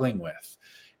struggling with.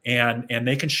 And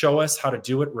they can show us how to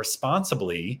do it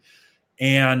responsibly.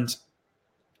 And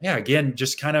again,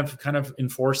 just kind of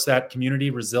enforce that community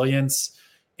resilience.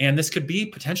 And this could be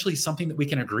potentially something that we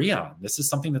can agree on. This is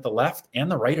something that the left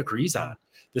and the right agrees on.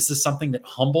 This is something that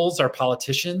humbles our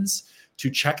politicians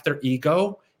to check their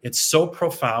ego. It's so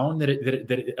profound that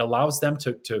it allows them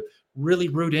to really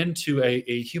root into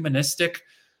a humanistic,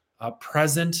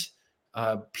 present,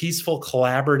 peaceful,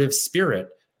 collaborative spirit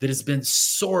that has been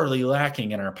sorely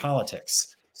lacking in our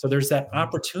politics. So there's that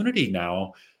opportunity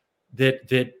now that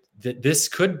this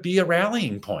could be a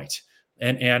rallying point.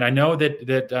 And I know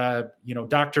that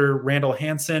Dr. Randall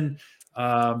Hansen,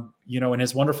 in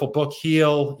his wonderful book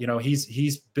Heal,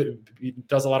 he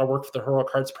does a lot of work for the Heroic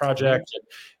Hearts Project,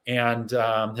 and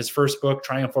his first book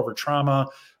Triumph Over Trauma,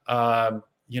 and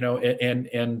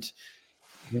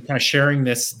kind of sharing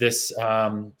this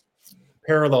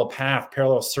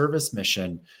parallel service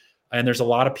mission. And there's a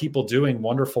lot of people doing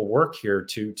wonderful work here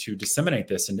to disseminate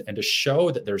this and to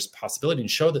show that there's possibility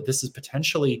and show that this is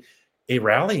potentially a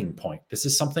rallying point. This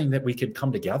is something that we could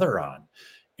come together on.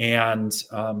 And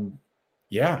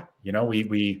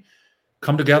we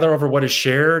come together over what is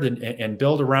shared and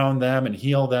build around them and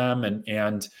heal them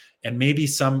and maybe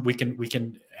we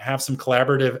can have some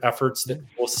collaborative efforts that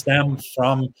will stem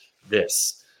from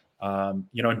this.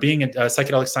 And being at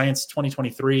Psychedelic Science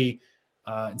 2023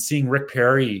 and seeing Rick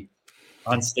Perry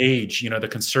on stage, the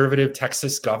conservative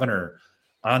Texas governor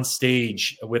on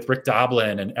stage with Rick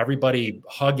Doblin and everybody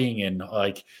hugging and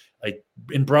like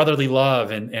in brotherly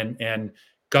love, and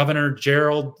Governor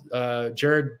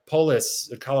Jared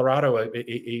Polis of Colorado,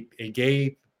 a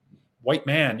gay white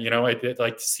man, I'd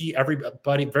like to see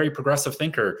everybody, very progressive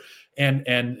thinker, and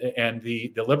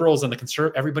the liberals and the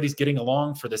conservative, everybody's getting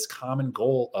along for this common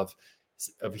goal of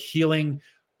healing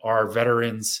our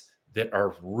veterans that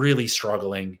are really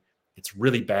struggling. It's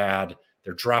really bad.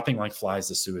 They're dropping like flies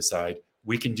to suicide.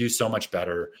 We can do so much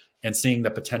better, and seeing the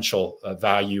potential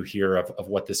value here of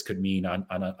what this could mean on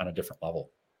a different level.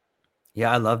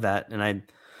 Yeah, I love that. And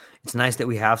it's nice that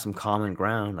we have some common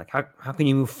ground. Like how can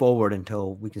you move forward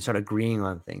until we can start agreeing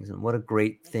on things? And what a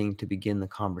great thing to begin the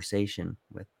conversation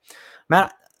with.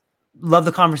 Matt, love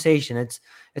the conversation.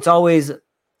 It always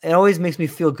makes me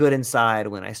feel good inside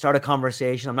when I start a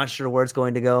conversation. I'm not sure where it's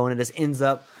going to go, and it just ends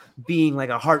up being like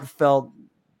a heartfelt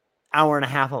hour and a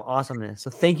half of awesomeness. So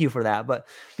thank you for that. But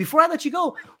before I let you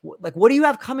go, like, what do you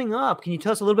have coming up? Can you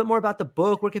tell us a little bit more about the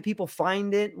book? Where can people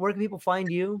find it? Where can people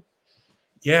find you?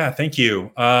 Yeah, thank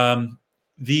you. My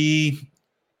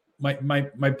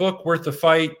book, Worth the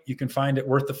Fight, you can find it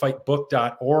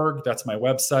worththefightbook.org. That's my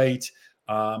website.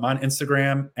 I'm on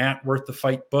Instagram at Worth the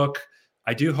Fight Book.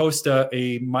 I do host a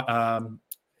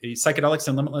Psychedelics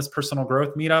and Limitless Personal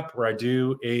Growth meetup where I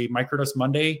do a Microdose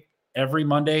Monday every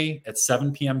Monday at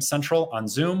 7 p.m. Central on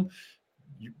Zoom.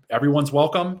 Everyone's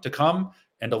welcome to come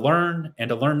and to learn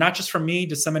not just from me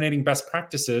disseminating best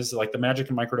practices like the magic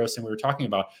and microdosing we were talking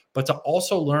about, but to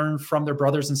also learn from their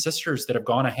brothers and sisters that have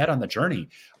gone ahead on the journey.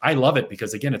 I love it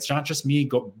because, again, it's not just me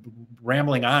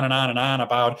rambling on and on and on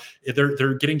about it.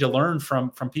 They're getting to learn from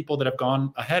people that have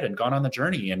gone ahead and gone on the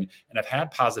journey and have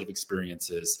had positive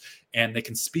experiences, and they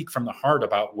can speak from the heart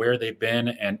about where they've been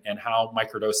and how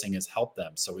microdosing has helped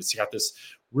them. So it's got this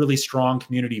really strong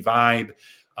community vibe.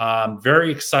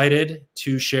 Very excited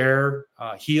to share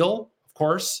Heal, of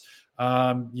course.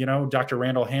 Dr.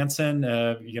 Randall Hansen,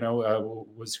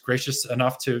 was gracious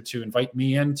enough to invite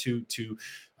me in to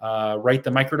write the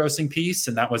microdosing piece,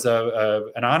 and that was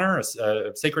an honor,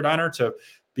 a sacred honor to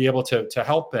be able to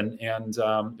help. And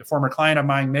a former client of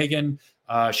mine, Megan,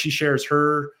 she shares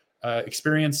her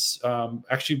experience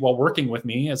actually while working with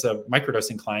me as a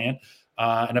microdosing client,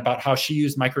 and about how she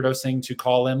used microdosing to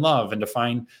call in love and to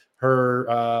find her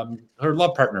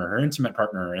love partner, her intimate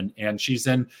partner. And she's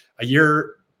in a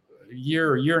year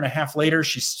and a half later,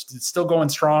 she's still going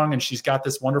strong, and she's got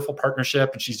this wonderful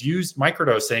partnership, and she's used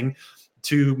microdosing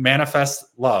to manifest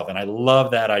love. And I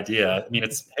love that idea. I mean,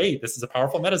 hey, this is a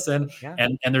powerful medicine. Yeah.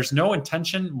 And there's no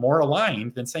intention more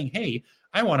aligned than saying, hey,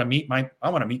 I want to meet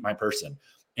my person,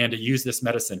 and to use this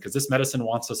medicine, because this medicine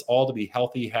wants us all to be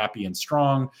healthy, happy, and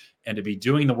strong, and to be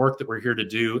doing the work that we're here to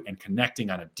do and connecting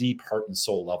on a deep heart and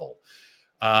soul level.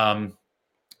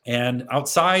 And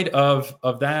outside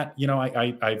of that,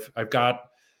 I've got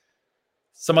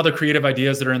some other creative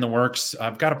ideas that are in the works.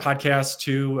 I've got a podcast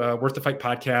too, Worth the Fight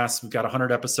podcast. We've got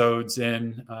 100 episodes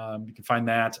in. You can find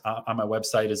that on my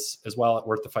website as well at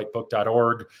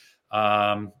worththefightbook.org.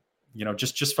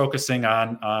 Just focusing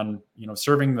on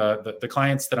serving the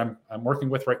clients that I'm working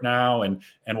with right now, and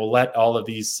we'll let all of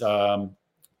these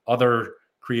other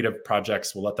creative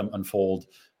projects, we'll let them unfold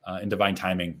in divine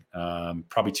timing.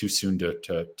 Probably too soon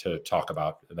to talk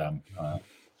about them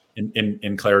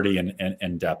in clarity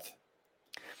and depth.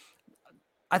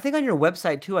 I think on your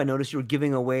website too, I noticed you were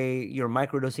giving away your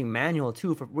microdosing manual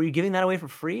too. Were you giving that away for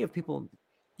free if people?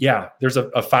 Yeah, there's a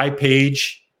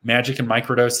 5-page magic and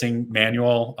microdosing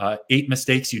manual, 8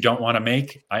 mistakes you don't want to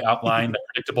make. I outline the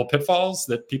predictable pitfalls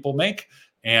that people make.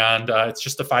 And it's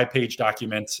just a 5-page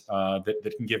document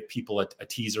that can give people a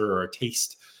teaser or a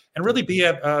taste, and really be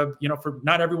for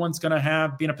not everyone's going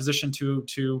to be in a position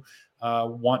to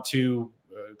want to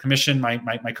commission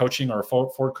my coaching or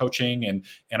forward coaching. And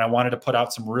I wanted to put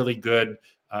out some really good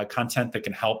content that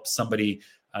can help somebody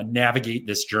navigate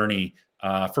this journey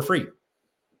for free.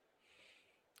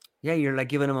 Yeah, you're like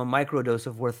giving them a microdose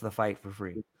of Worth the Fight for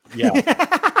free. Yeah.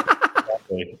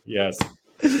 Exactly. Yes.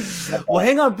 Well,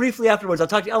 hang on briefly afterwards. I'll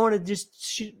talk to you. I want to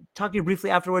just talk to you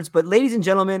briefly afterwards. But ladies and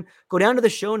gentlemen, go down to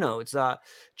the show notes.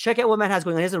 Check out what Matt has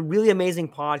going on. He has a really amazing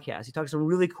podcast. He talks to some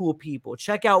really cool people.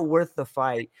 Check out Worth the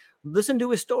Fight. Listen to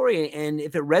his story. And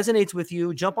if it resonates with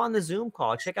you, jump on the Zoom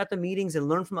call. Check out the meetings and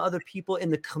learn from other people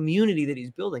in the community that he's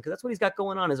building, because that's what he's got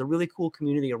going on, is a really cool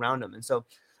community around him. And so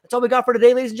that's all we got for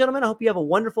today, ladies and gentlemen. I hope you have a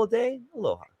wonderful day.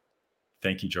 Aloha.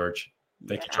 Thank you, George.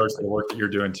 Thank you, George, for the work that you're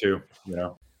doing too.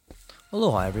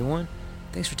 Aloha, everyone.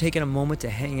 Thanks for taking a moment to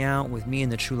hang out with me in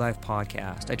the True Life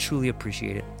Podcast. I truly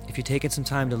appreciate it. If you're taking some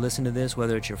time to listen to this,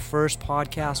 whether it's your first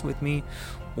podcast with me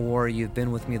or you've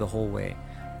been with me the whole way,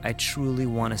 I truly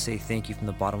want to say thank you from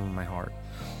the bottom of my heart.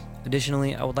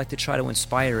 Additionally, I would like to try to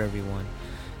inspire everyone.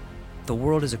 The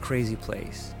world is a crazy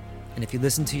place, and if you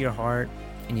listen to your heart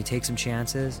and you take some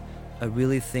chances, I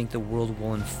really think the world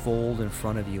will unfold in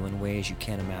front of you in ways you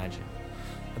can't imagine.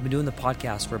 I've been doing the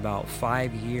podcast for about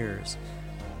 5 years.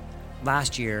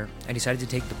 Last year, I decided to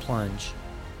take the plunge.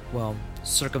 Well,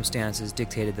 circumstances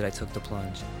dictated that I took the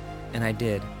plunge, and I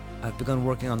did. I've begun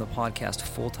working on the podcast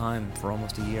full-time for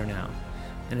almost a year now,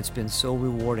 and it's been so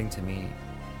rewarding to me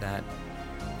that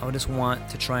I would just want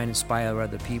to try and inspire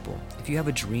other people. If you have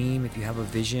a dream, if you have a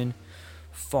vision,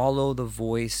 follow the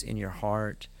voice in your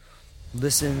heart,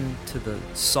 listen to the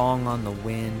song on the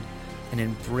wind, and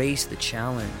embrace the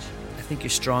challenge. I think you're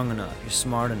strong enough, you're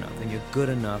smart enough, and you're good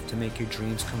enough to make your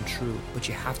dreams come true, but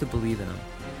you have to believe in them.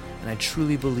 And I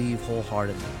truly believe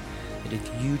wholeheartedly that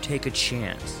if you take a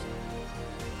chance,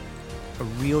 a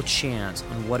real chance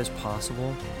on what is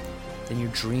possible, then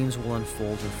your dreams will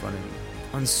unfold in front of you.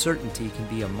 Uncertainty can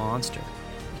be a monster.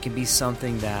 It can be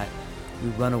something that we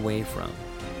run away from.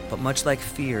 But much like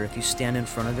fear, if you stand in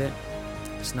front of it,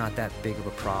 it's not that big of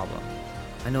a problem.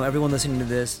 I know everyone listening to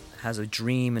this has a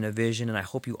dream and a vision, and I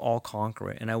hope you all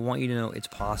conquer it. And I want you to know it's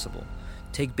possible.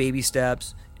 Take baby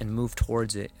steps and move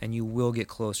towards it, and you will get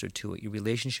closer to it. Your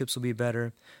relationships will be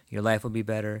better. Your life will be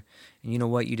better. And you know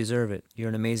what? You deserve it. You're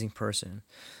an amazing person.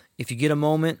 If you get a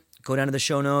moment, go down to the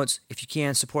show notes. If you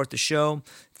can, support the show.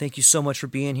 Thank you so much for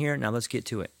being here. Now let's get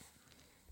to it.